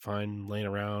kind of find laying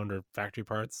around or factory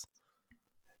parts.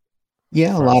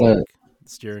 Yeah, a lot of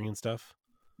steering and stuff.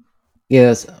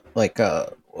 Yes, like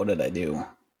what did I do?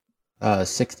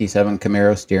 67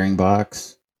 Camaro steering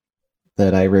box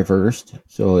that I reversed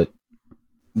so it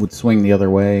would swing the other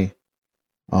way.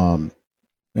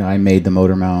 I made the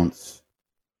motor mounts.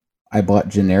 I bought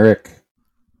generic,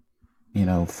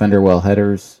 fender well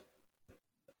headers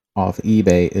off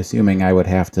eBay, assuming I would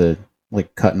have to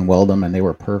like cut and weld them, and they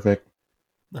were perfect.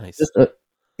 Nice.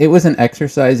 It was an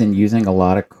exercise in using a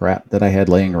lot of crap that I had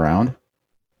laying around,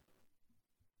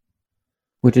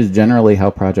 which is generally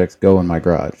how projects go in my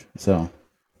garage. So,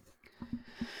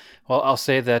 well, I'll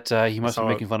say that you must be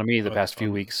making fun of me the past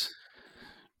few weeks,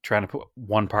 trying to put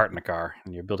one part in a car,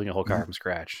 and you're building a whole car from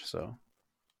scratch. So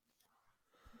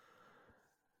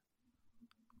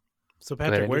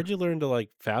Patrick, where did you learn to like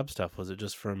fab stuff? Was it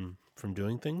just from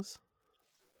doing things?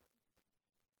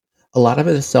 A lot of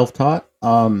it is self-taught.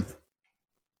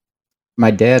 My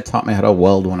dad taught me how to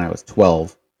weld when I was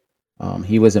 12.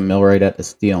 He was a millwright at the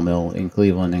steel mill in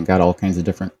Cleveland and got all kinds of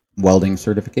different welding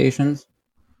certifications.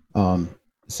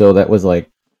 So that was like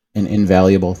an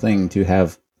invaluable thing to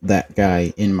have that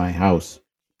guy in my house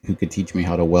who could teach me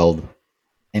how to weld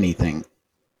anything.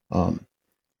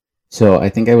 So I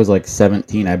think I was like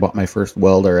 17. I bought my first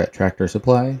welder at Tractor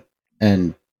Supply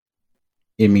and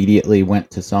immediately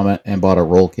went to Summit and bought a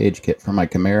roll cage kit for my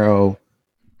Camaro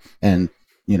and,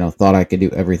 thought I could do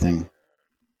everything.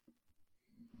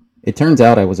 It turns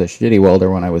out I was a shitty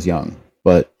welder when I was young,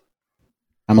 but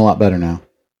I'm a lot better now.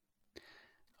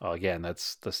 Well, again,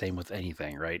 that's the same with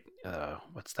anything, right?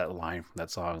 What's that line from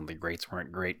that song? The greats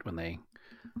weren't great when they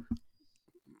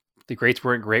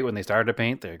started to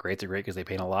paint. The greats are great because they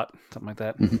paint a lot, something like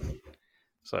that.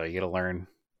 So you got to learn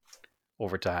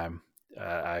over time.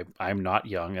 I'm not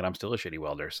young and I'm still a shitty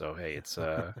welder. So, hey, it's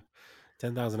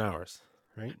 10,000 hours,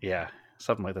 right? Yeah,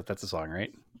 something like that. That's the song,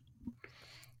 right?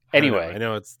 I know.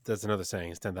 Anyway, that's another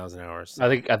saying. It's 10,000 hours. I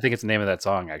think it's the name of that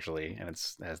song actually, and it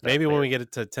has that Maybe when there. we get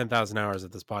it to 10,000 hours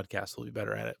of this podcast, we'll be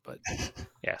better at it. But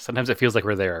Yeah, sometimes it feels like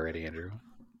we're there already, Andrew.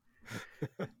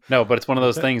 No, but it's one of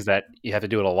those things that you have to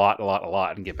do it a lot,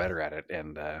 and get better at it.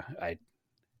 And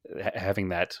having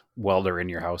that welder in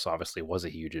your house obviously was a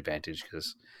huge advantage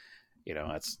because,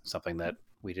 that's something that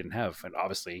we didn't have. And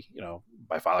obviously,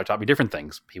 my father taught me different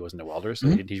things. He wasn't a welder, so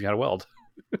he didn't teach me how to weld.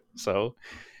 So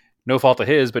no fault of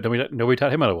his, but nobody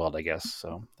taught him how to weld, I guess.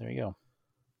 So there you go.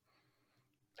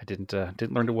 I didn't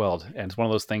learn to weld, and it's one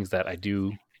of those things that I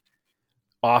do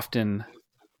often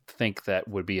think that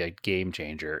would be a game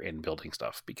changer in building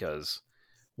stuff, because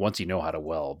once you know how to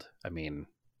weld, I mean,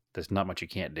 there's not much you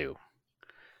can't do.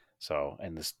 So,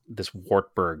 and this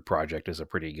Wartburg project is a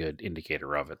pretty good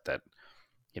indicator of it, that,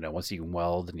 once you can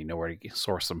weld and you know where to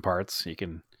source some parts, you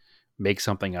can make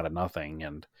something out of nothing.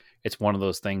 And it's one of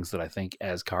those things that I think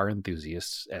as car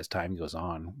enthusiasts, as time goes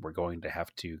on, we're going to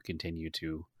have to continue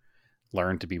to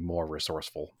learn to be more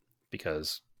resourceful,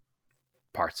 because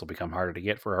parts will become harder to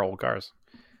get for our old cars,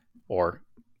 or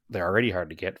they're already hard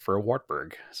to get for a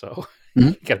Wartburg. So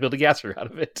you got to build a gasser out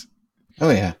of it. Oh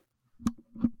yeah.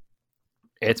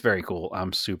 It's very cool.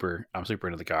 I'm super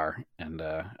into the car, and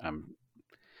I'm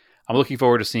looking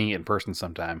forward to seeing it in person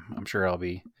sometime. I'm sure I'll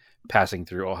be passing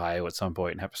through Ohio at some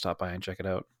point and have to stop by and check it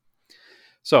out.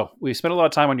 So we spent a lot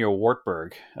of time on your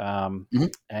Wartburg, and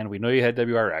we know you had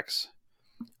WRX.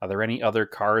 Are there any other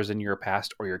cars in your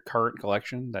past or your current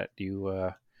collection that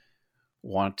you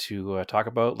want to talk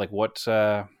about? Like what's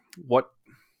the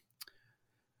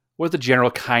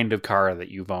general kind of car that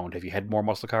you've owned? Have you had more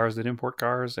muscle cars than import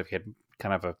cars? Have you had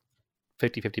kind of a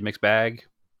 50-50 mixed bag?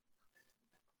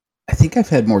 I think I've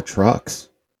had more trucks.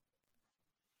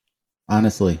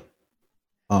 Honestly.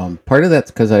 Part of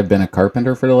that's because I've been a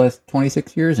carpenter for the last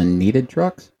 26 years and needed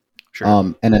trucks.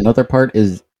 Sure. And another part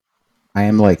is I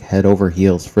am like head over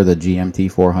heels for the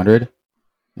GMT 400,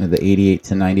 the 88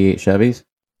 to 98 Chevys.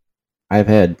 I've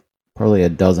had probably a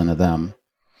dozen of them.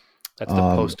 That's the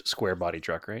post square body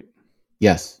truck, right?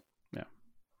 Yes. Yeah.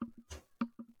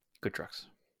 Good trucks.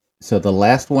 So the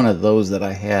last one of those that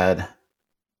I had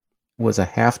was a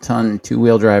half-ton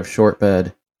two-wheel drive short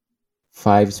bed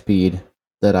 5-speed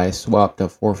that I swapped a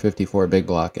 454 big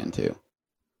block into.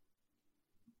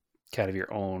 Kind of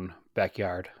your own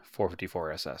backyard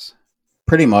 454 SS.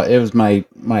 Pretty much. It was my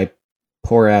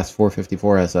poor ass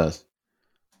 454 SS.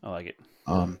 I like it.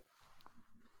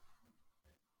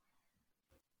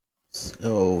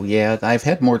 So yeah, I've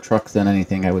had more trucks than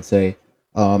anything, I would say.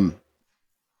 But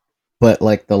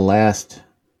like probably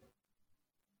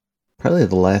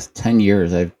the last 10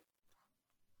 years, I've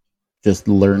just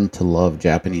learned to love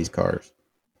Japanese cars.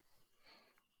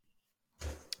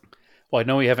 Well, I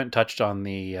know we haven't touched on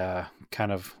the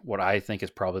kind of what I think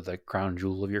is probably the crown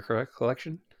jewel of your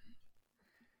collection.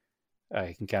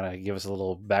 You can kind of give us a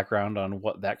little background on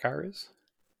what that car is.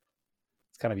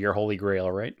 It's kind of your holy grail,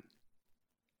 right?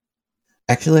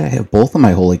 Actually, I have both of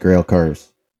my holy grail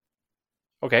cars.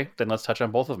 Okay, then let's touch on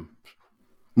both of them.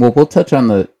 Well, we'll touch on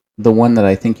the one that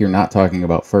I think you're not talking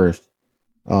about first.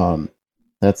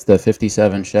 That's the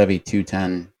 57 Chevy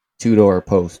 210 two-door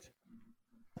post.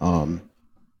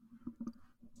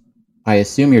 I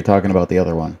assume you're talking about the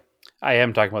other one. I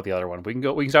am talking about the other one. We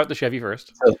can start with the Chevy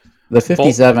first. So the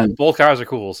 57. Both cars are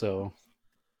cool, so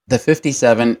The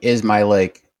 57 is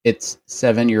my it's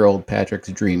 7-year-old Patrick's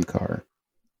dream car.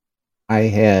 I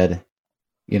had,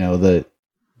 the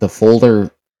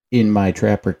folder in my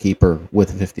Trapper Keeper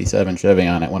with a 57 Chevy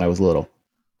on it when I was little.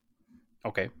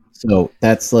 Okay. So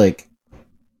that's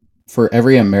for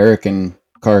every American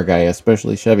car guy,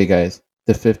 especially Chevy guys,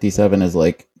 the 57 is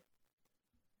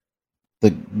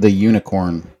the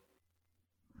unicorn.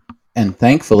 And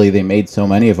thankfully they made so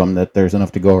many of them that there's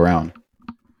enough to go around.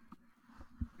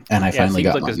 And I finally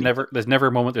got mine. There's never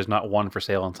a moment there's not one for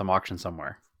sale on some auction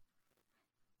somewhere.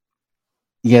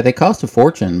 Yeah, they cost a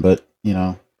fortune, but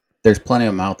there's plenty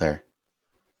of them out there.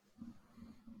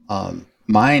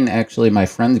 Mine actually, my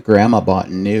friend's grandma bought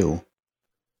new,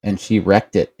 and she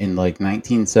wrecked it in like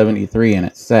 1973, and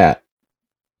it sat.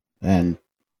 And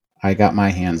I got my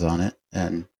hands on it,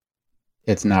 and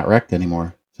it's not wrecked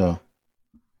anymore. So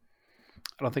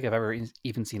I don't think I've ever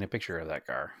even seen a picture of that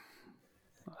car.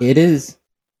 it is.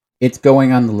 It's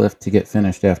going on the lift to get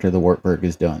finished after the Wartburg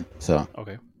is done. So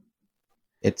Okay.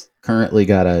 it's currently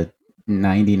got a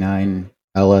 99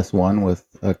 LS1 with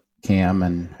a cam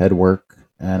and headwork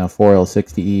and a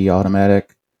 4L60E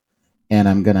automatic. And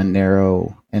I'm going to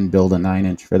narrow and build a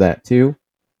 9-inch for that too.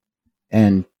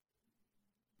 And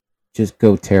just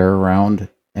go tear around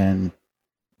and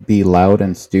be loud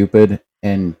and stupid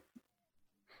and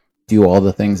do all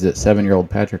the things that 7-year-old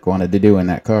Patrick wanted to do in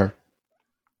that car.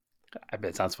 I bet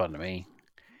it sounds fun to me.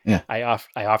 Yeah. I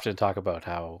often talk about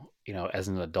how, as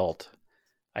an adult,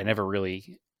 I never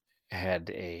really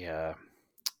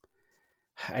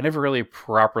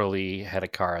properly had a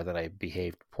car that I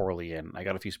behaved poorly in. I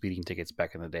got a few speeding tickets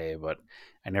back in the day, but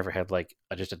I never had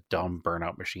just a dumb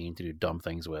burnout machine to do dumb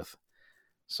things with.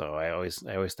 So I always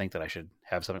think that I should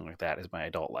have something like that as my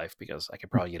adult life, because I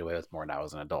could probably get away with more now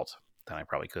as an adult than I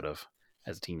probably could have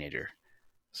as a teenager.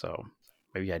 So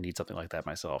maybe I need something like that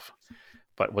myself.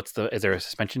 But is there a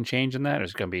suspension change in that? Or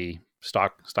is it going to be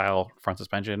stock style front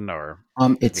suspension, or?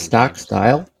 It's stock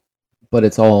style, but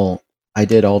I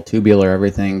did all tubular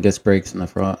everything, disc brakes in the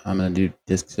front. I'm going to do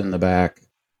discs in the back,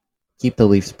 keep the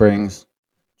leaf springs.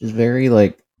 Just very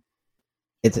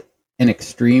it's an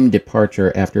extreme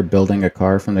departure after building a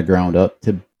car from the ground up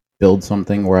to build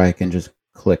something where I can just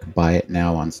click buy it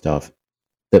now on stuff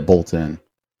that bolts in.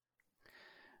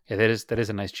 Yeah, that is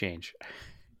a nice change.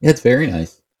 It's very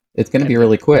nice. It's going to be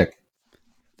really quick.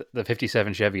 The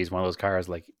 57 Chevy is one of those cars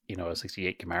like, a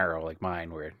 68 Camaro like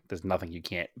mine, where there's nothing you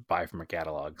can't buy from a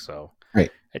catalog. So right.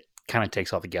 It kind of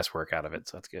takes all the guesswork out of it.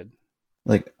 So that's good.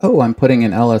 I'm putting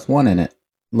an LS1 in it.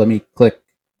 Let me click,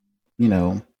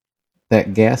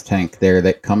 that gas tank there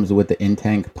that comes with the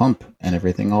in-tank pump and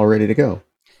everything all ready to go.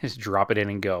 Just drop it in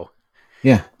and go.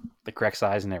 Yeah. The correct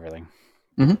size and everything.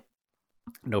 Mm-hmm.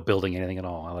 No building anything at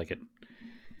all. I like it.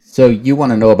 So you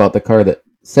want to know about the car that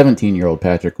 17-year-old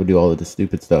Patrick would do all of the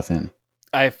stupid stuff in?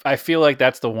 I feel like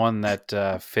that's the one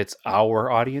that fits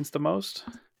our audience the most.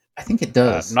 I think it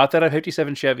does. Not that a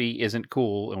 57 Chevy isn't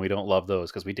cool and we don't love those,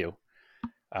 because we do.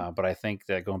 But I think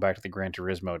that going back to the Gran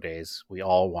Turismo days, we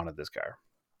all wanted this car.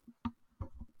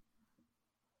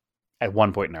 At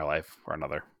one point in our life or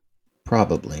another.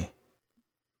 Probably.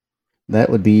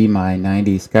 That would be my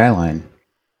 90 Skyline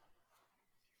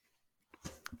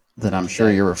that I'm sure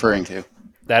you're referring to.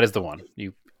 That is the one.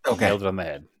 You nailed it on the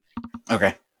head.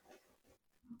 Okay.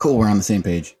 Cool, we're on the same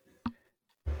page.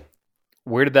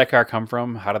 Where did that car come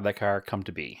from? How did that car come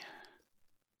to be?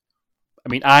 I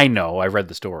mean, I know. I read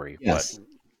the story. Yes. But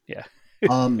yeah.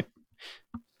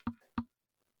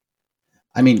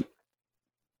 I mean,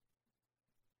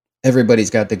 everybody's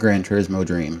got the Gran Turismo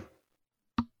dream.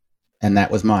 And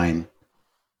that was mine.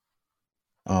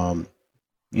 Some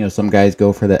guys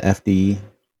go for the FD,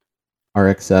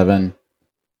 RX-7.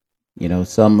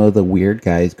 Some of the weird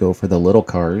guys go for the little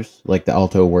cars, like the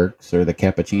Alto Works or the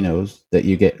Cappuccinos that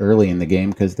you get early in the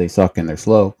game because they suck and they're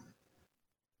slow.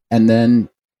 And then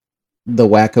the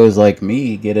wackos like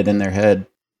me get it in their head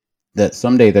that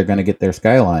someday they're going to get their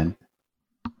Skyline.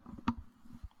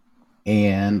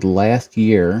 And last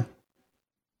year,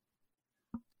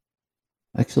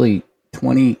 actually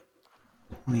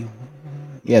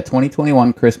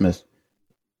 2021 Christmas,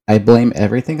 I blame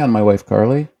everything on my wife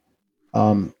Carly.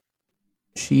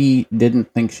 She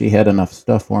didn't think she had enough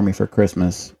stuff for me for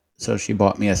Christmas, so she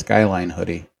bought me a Skyline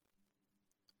hoodie.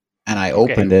 And I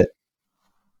opened it,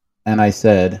 and I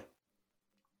said,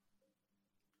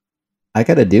 I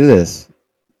gotta do this.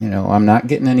 I'm not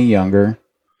getting any younger.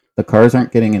 The cars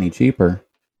aren't getting any cheaper.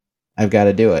 I've got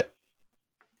to do it.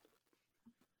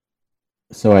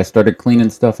 So I started cleaning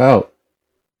stuff out.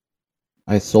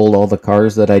 I sold all the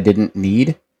cars that I didn't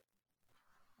need.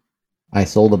 I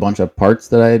sold a bunch of parts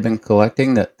that I had been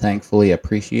collecting that thankfully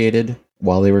appreciated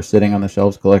while they were sitting on the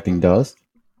shelves collecting dust.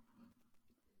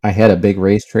 I had a big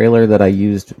race trailer that I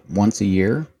used once a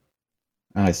year,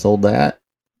 and I sold that.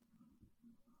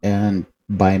 And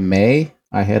by May,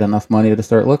 I had enough money to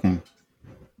start looking.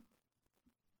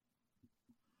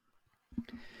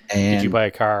 And did you buy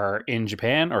a car in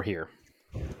Japan or here?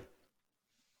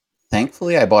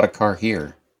 Thankfully, I bought a car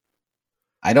here.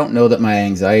 I don't know that my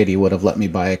anxiety would have let me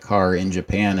buy a car in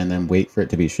Japan and then wait for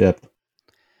it to be shipped.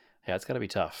 Yeah, it's got to be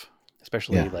tough,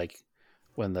 especially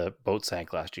when the boat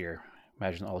sank last year.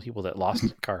 Imagine all the people that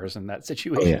lost cars in that Oh,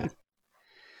 situation. yeah.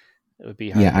 It would be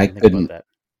hard Yeah, to I even think about couldn't. that.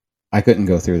 I couldn't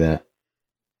go through that.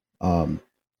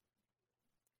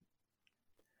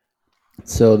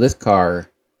 So this car,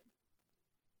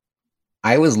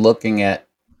 I was looking at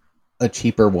a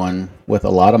cheaper one with a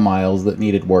lot of miles that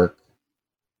needed work,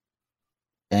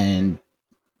 and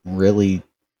really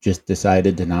just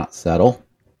decided to not settle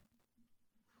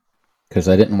because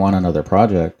I didn't want another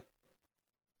project.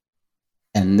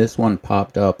 And this one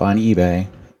popped up on eBay.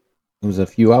 It was a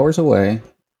few hours away.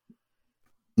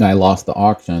 And I lost the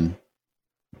auction.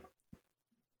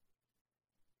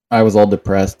 I was all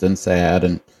depressed and sad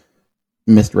and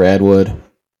missed Radwood.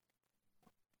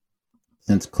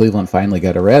 Since Cleveland finally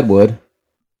got a Radwood,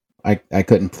 I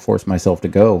couldn't force myself to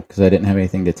go because I didn't have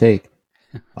anything to take.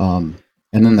 And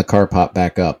then the car popped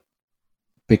back up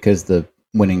because the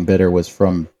winning bidder was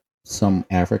from some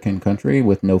African country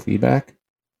with no feedback.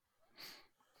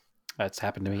 That's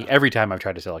happened to me every time I've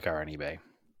tried to sell a car on eBay.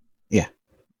 Yeah.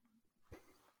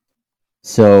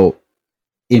 So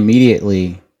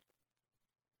immediately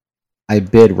I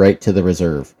bid right to the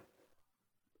reserve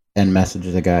and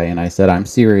messaged the guy, and I said, I'm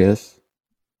serious.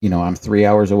 You know, I'm 3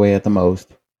 hours away at the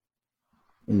most.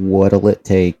 What'll it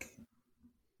take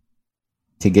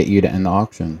to get you to end the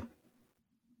auction?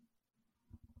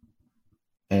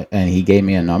 And he gave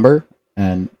me a number,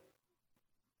 and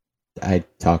I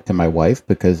talked to my wife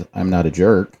because I'm not a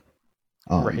jerk.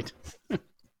 Right.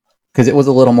 Because it was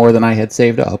a little more than I had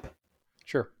saved up.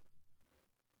 Sure.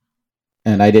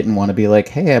 And I didn't want to be like,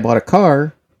 hey, I bought a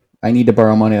car. I need to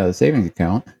borrow money out of the savings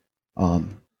account.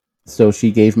 So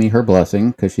she gave me her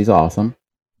blessing because she's awesome.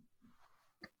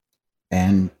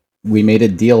 And we made a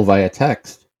deal via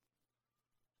text.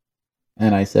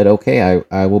 And I said, okay,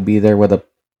 I will be there with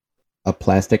a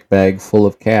plastic bag full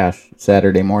of cash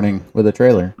Saturday morning with a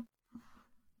trailer.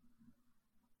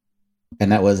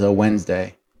 And that was a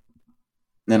Wednesday.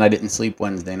 Then I didn't sleep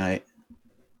Wednesday night.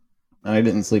 And I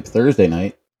didn't sleep Thursday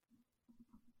night.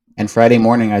 And Friday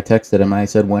morning I texted him and I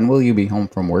said, when will you be home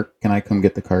from work? Can I come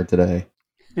get the car today?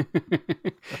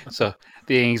 So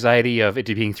the anxiety of it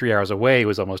being 3 hours away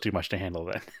was almost too much to handle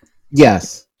then.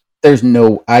 Yes.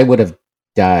 I would have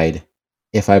died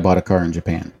if I bought a car in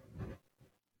Japan.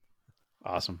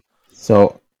 Awesome.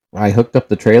 So I hooked up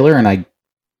the trailer and I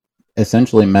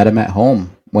essentially met him at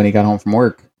home when he got home from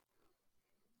work.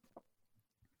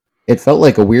 It felt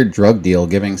like a weird drug deal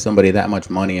giving somebody that much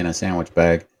money in a sandwich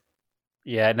bag.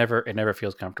 Yeah, it never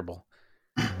feels comfortable.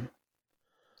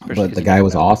 But the guy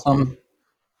was awesome.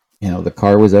 You know, the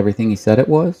car was everything he said it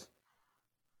was.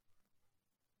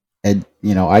 And,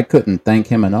 you know, I couldn't thank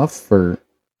him enough for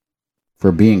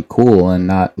being cool and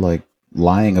not, like,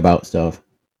 lying about stuff.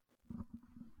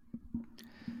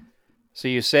 So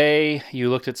you say you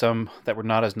looked at some that were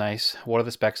not as nice. What are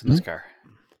the specs in this car?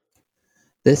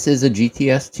 This is a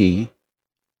GTST,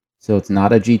 so it's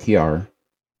not a GTR.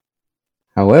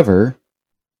 However,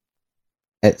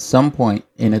 at some point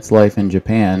in its life in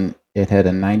Japan, it had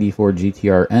a 94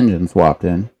 GTR engine swapped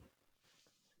in.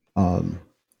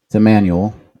 It's a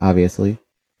manual, obviously.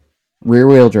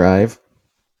 Rear-wheel drive.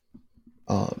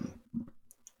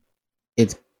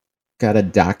 It's got a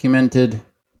documented,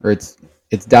 or it's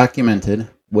documented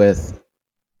with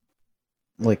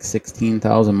like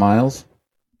 16,000 miles.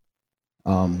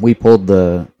 We pulled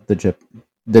the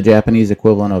Japanese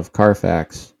equivalent of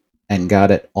Carfax and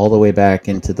got it all the way back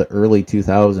into the early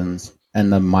 2000s,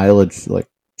 and the mileage like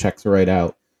checks right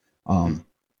out.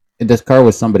 This car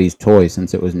was somebody's toy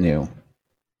since it was new.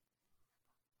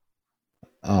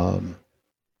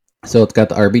 So it's got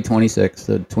the RB26,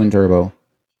 the twin turbo.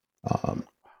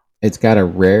 It's got a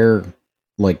rare,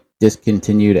 like,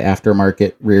 discontinued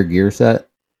aftermarket rear gear set.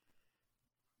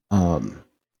 So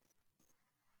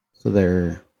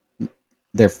they're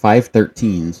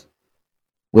 513s,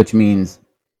 which means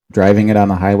driving it on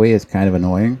the highway is kind of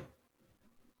annoying.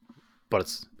 But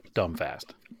it's dumb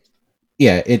fast.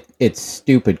 Yeah, it's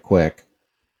stupid quick.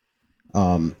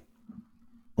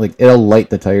 Like, it'll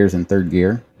light the tires in third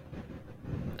gear.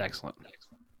 Excellent.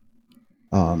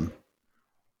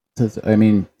 I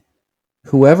mean,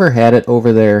 whoever had it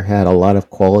over there had a lot of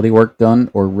quality work done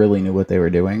or really knew what they were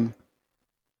doing.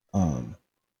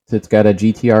 So it's got a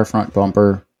GTR front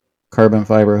bumper, carbon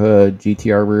fiber hood,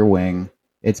 GTR rear wing.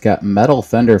 It's got metal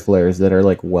fender flares that are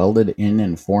like welded in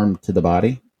and formed to the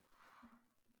body.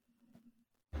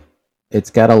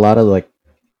 It's got a lot of like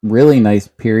really nice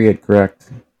period correct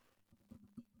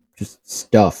just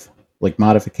stuff, like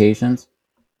modifications.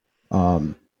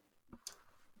 You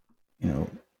know,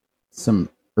 some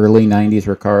early 90s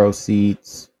Recaro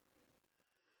seats.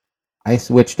 I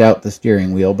switched out the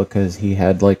steering wheel because he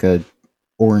had like a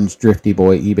orange Drifty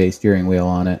Boy eBay steering wheel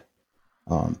on it.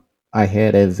 I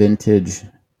had a vintage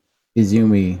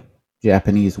Izumi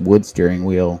Japanese wood steering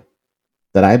wheel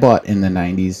that I bought in the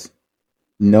 90s,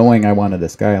 knowing I wanted a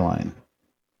Skyline.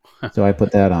 So I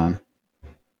put that on.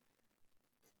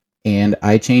 And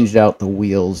I changed out the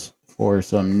wheels for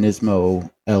some Nismo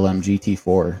LM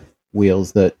GT4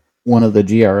 wheels that one of the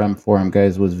GRM forum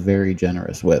guys was very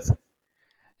generous with.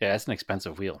 Yeah, that's an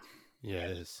expensive wheel. Yeah,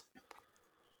 it is.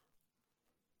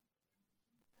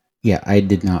 Yeah, I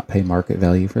did not pay market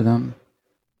value for them.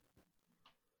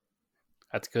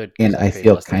 That's good. And I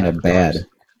feel kind of bad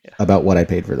Yeah. about what I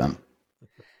paid for them.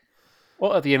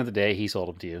 Well, at the end of the day, he sold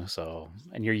them to you, so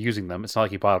and you're using them. It's not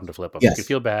like you bought them to flip them. Yes. You could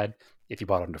feel bad if you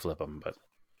bought them to flip them, but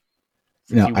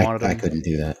No, you wanted I them, couldn't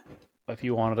do that. if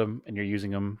you wanted them and you're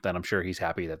using them, then I'm sure he's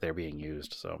happy that they're being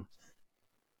used. So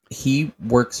He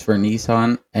works for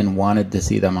Nissan and wanted to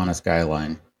see them on a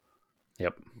Skyline.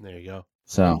 yep. There you go.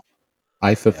 So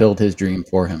I fulfilled his dream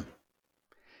for him.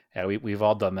 Yeah, we've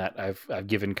all done that. I've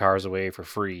given cars away for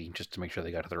free just to make sure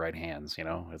they got to the right hands. You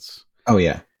know, Oh,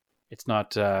 yeah. it's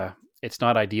not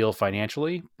ideal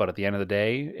financially, but at the end of the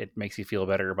day, it makes you feel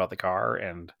better about the car.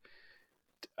 And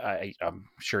I'm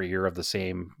sure you're of the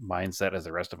same mindset as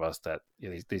the rest of us that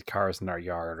these cars in our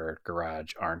yard or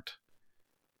garage aren't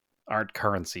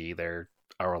currency. They're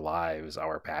our lives,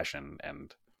 our passion,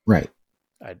 and Right.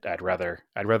 I'd rather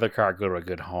a car go to a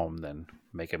good home than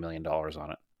make $1 million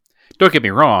on it. Don't get me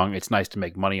wrong; it's nice to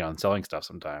make money on selling stuff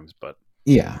sometimes, but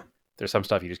Yeah. there's some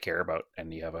stuff you just care about,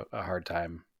 and you have a hard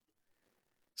time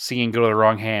seeing go to the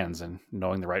wrong hands, and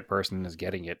knowing the right person is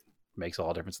getting it makes all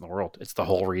the difference in the world. It's the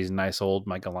whole reason I sold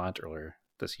my Galant earlier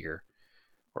this year,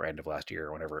 or end of last year,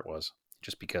 or whatever it was,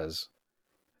 just because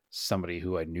somebody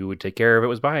who I knew would take care of it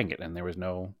was buying it, and there was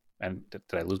no. And did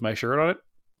I lose my shirt on it?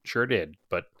 Sure did,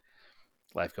 but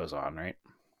life goes on, right?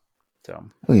 So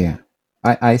Oh, yeah.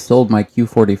 I sold my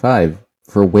Q45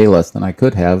 for way less than I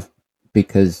could have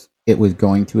because it was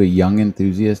going to a young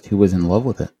enthusiast who was in love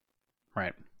with it.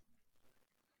 right.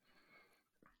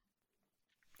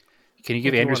 Can you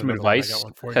give If you Andrew want some a big one, I advice? got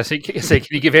one for you. Can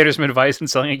you give Andrew some advice in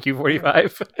selling a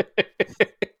Q45?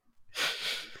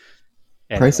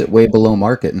 Price it way below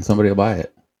market and somebody will buy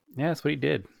it. Yeah, that's what he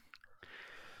did.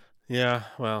 Yeah,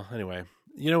 well, anyway.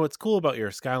 You know what's cool about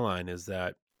your Skyline is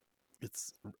that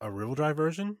it's a rear-wheel drive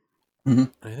version.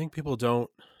 Mhm. And I think people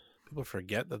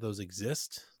forget that those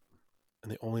exist,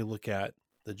 and they only look at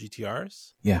the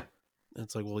GTRs. Yeah. And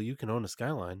it's like, well, you can own a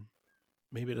Skyline.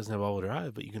 Maybe it doesn't have all-wheel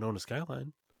drive, but you can own a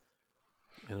Skyline,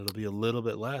 and it'll be a little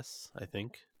bit less, I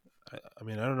think. I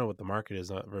mean, I don't know what the market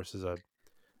is versus a.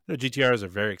 You know, GTRs are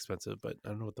very expensive, but I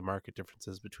don't know what the market difference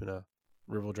is between a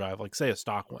rear-wheel drive, like say a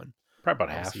stock one. Probably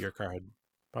about Obviously, half. your car had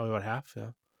probably about half.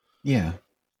 Yeah. Yeah.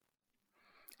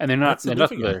 And they're That's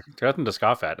nothing significant. to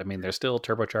scoff at. I mean, they're still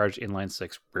turbocharged inline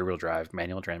six rear wheel drive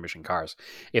manual transmission cars.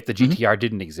 If the Mhm. GTR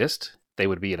didn't exist, they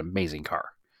would be an amazing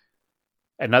car.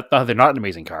 And not they're not an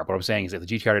amazing car. But what I'm saying is, if the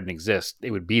GTR didn't exist,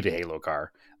 it would be the Halo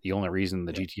car. The only reason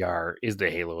the GTR is the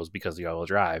Halo is because of the all-wheel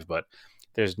drive. But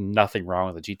there's nothing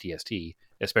wrong with the GTST,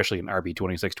 especially an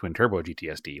RB26 twin turbo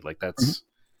GTST. Like that's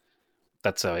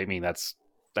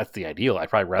the ideal. I'd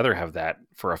probably rather have that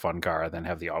for a fun car than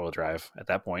have the all-wheel drive at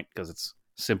that point because it's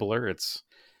simpler. It's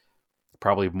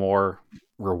probably more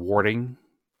rewarding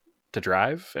to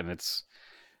drive, and it's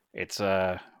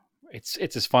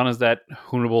as fun as that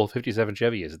Hoonable 57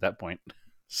 Chevy is at that point.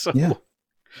 So Yeah.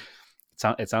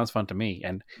 it sounds fun to me,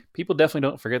 and people definitely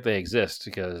don't forget they exist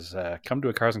because come to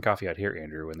a Cars and Coffee out here,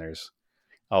 Andrew, and there's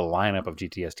a lineup of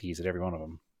GTSTs at every one of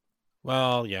them.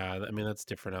 Well, yeah. I mean, that's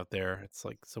different out there. It's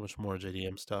like so much more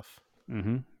JDM stuff.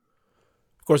 Mm-hmm.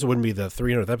 Of course, it wouldn't be the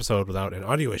 300th episode without an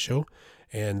audio issue.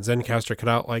 And Zencaster cut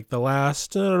out like the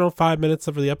last, 5 minutes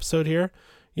of the episode here.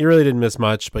 You really didn't miss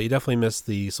much, but you definitely missed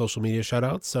the social media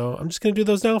shout-outs. So I'm just going to do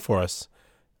those now for us.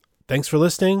 Thanks for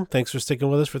listening. Thanks for sticking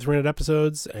with us for 300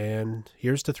 episodes. And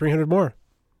here's to 300 more.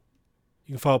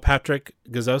 You can follow Patrick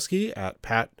Gazowski at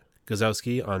Pat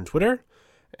Gazowski on Twitter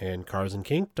and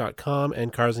carsandkink.com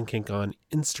and carsandkink on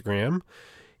Instagram.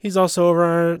 He's also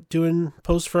over doing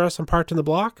posts for us on Parked in the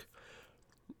Block.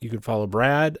 You can follow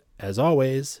Brad, as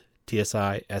always,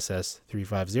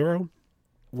 TSISS350.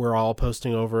 We're all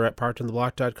posting over at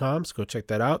parkedontheblock.com, so go check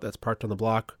that out. That's Parked on the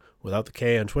Block without the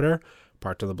K on Twitter,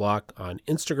 Parked on the Block on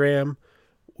Instagram.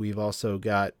 We've also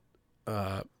got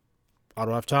Auto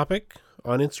Off Topic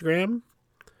on Instagram.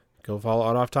 Go follow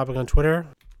Auto Off Topic on Twitter.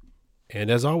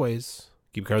 And as always,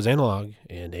 keep cars analog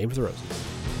and aim for the roses.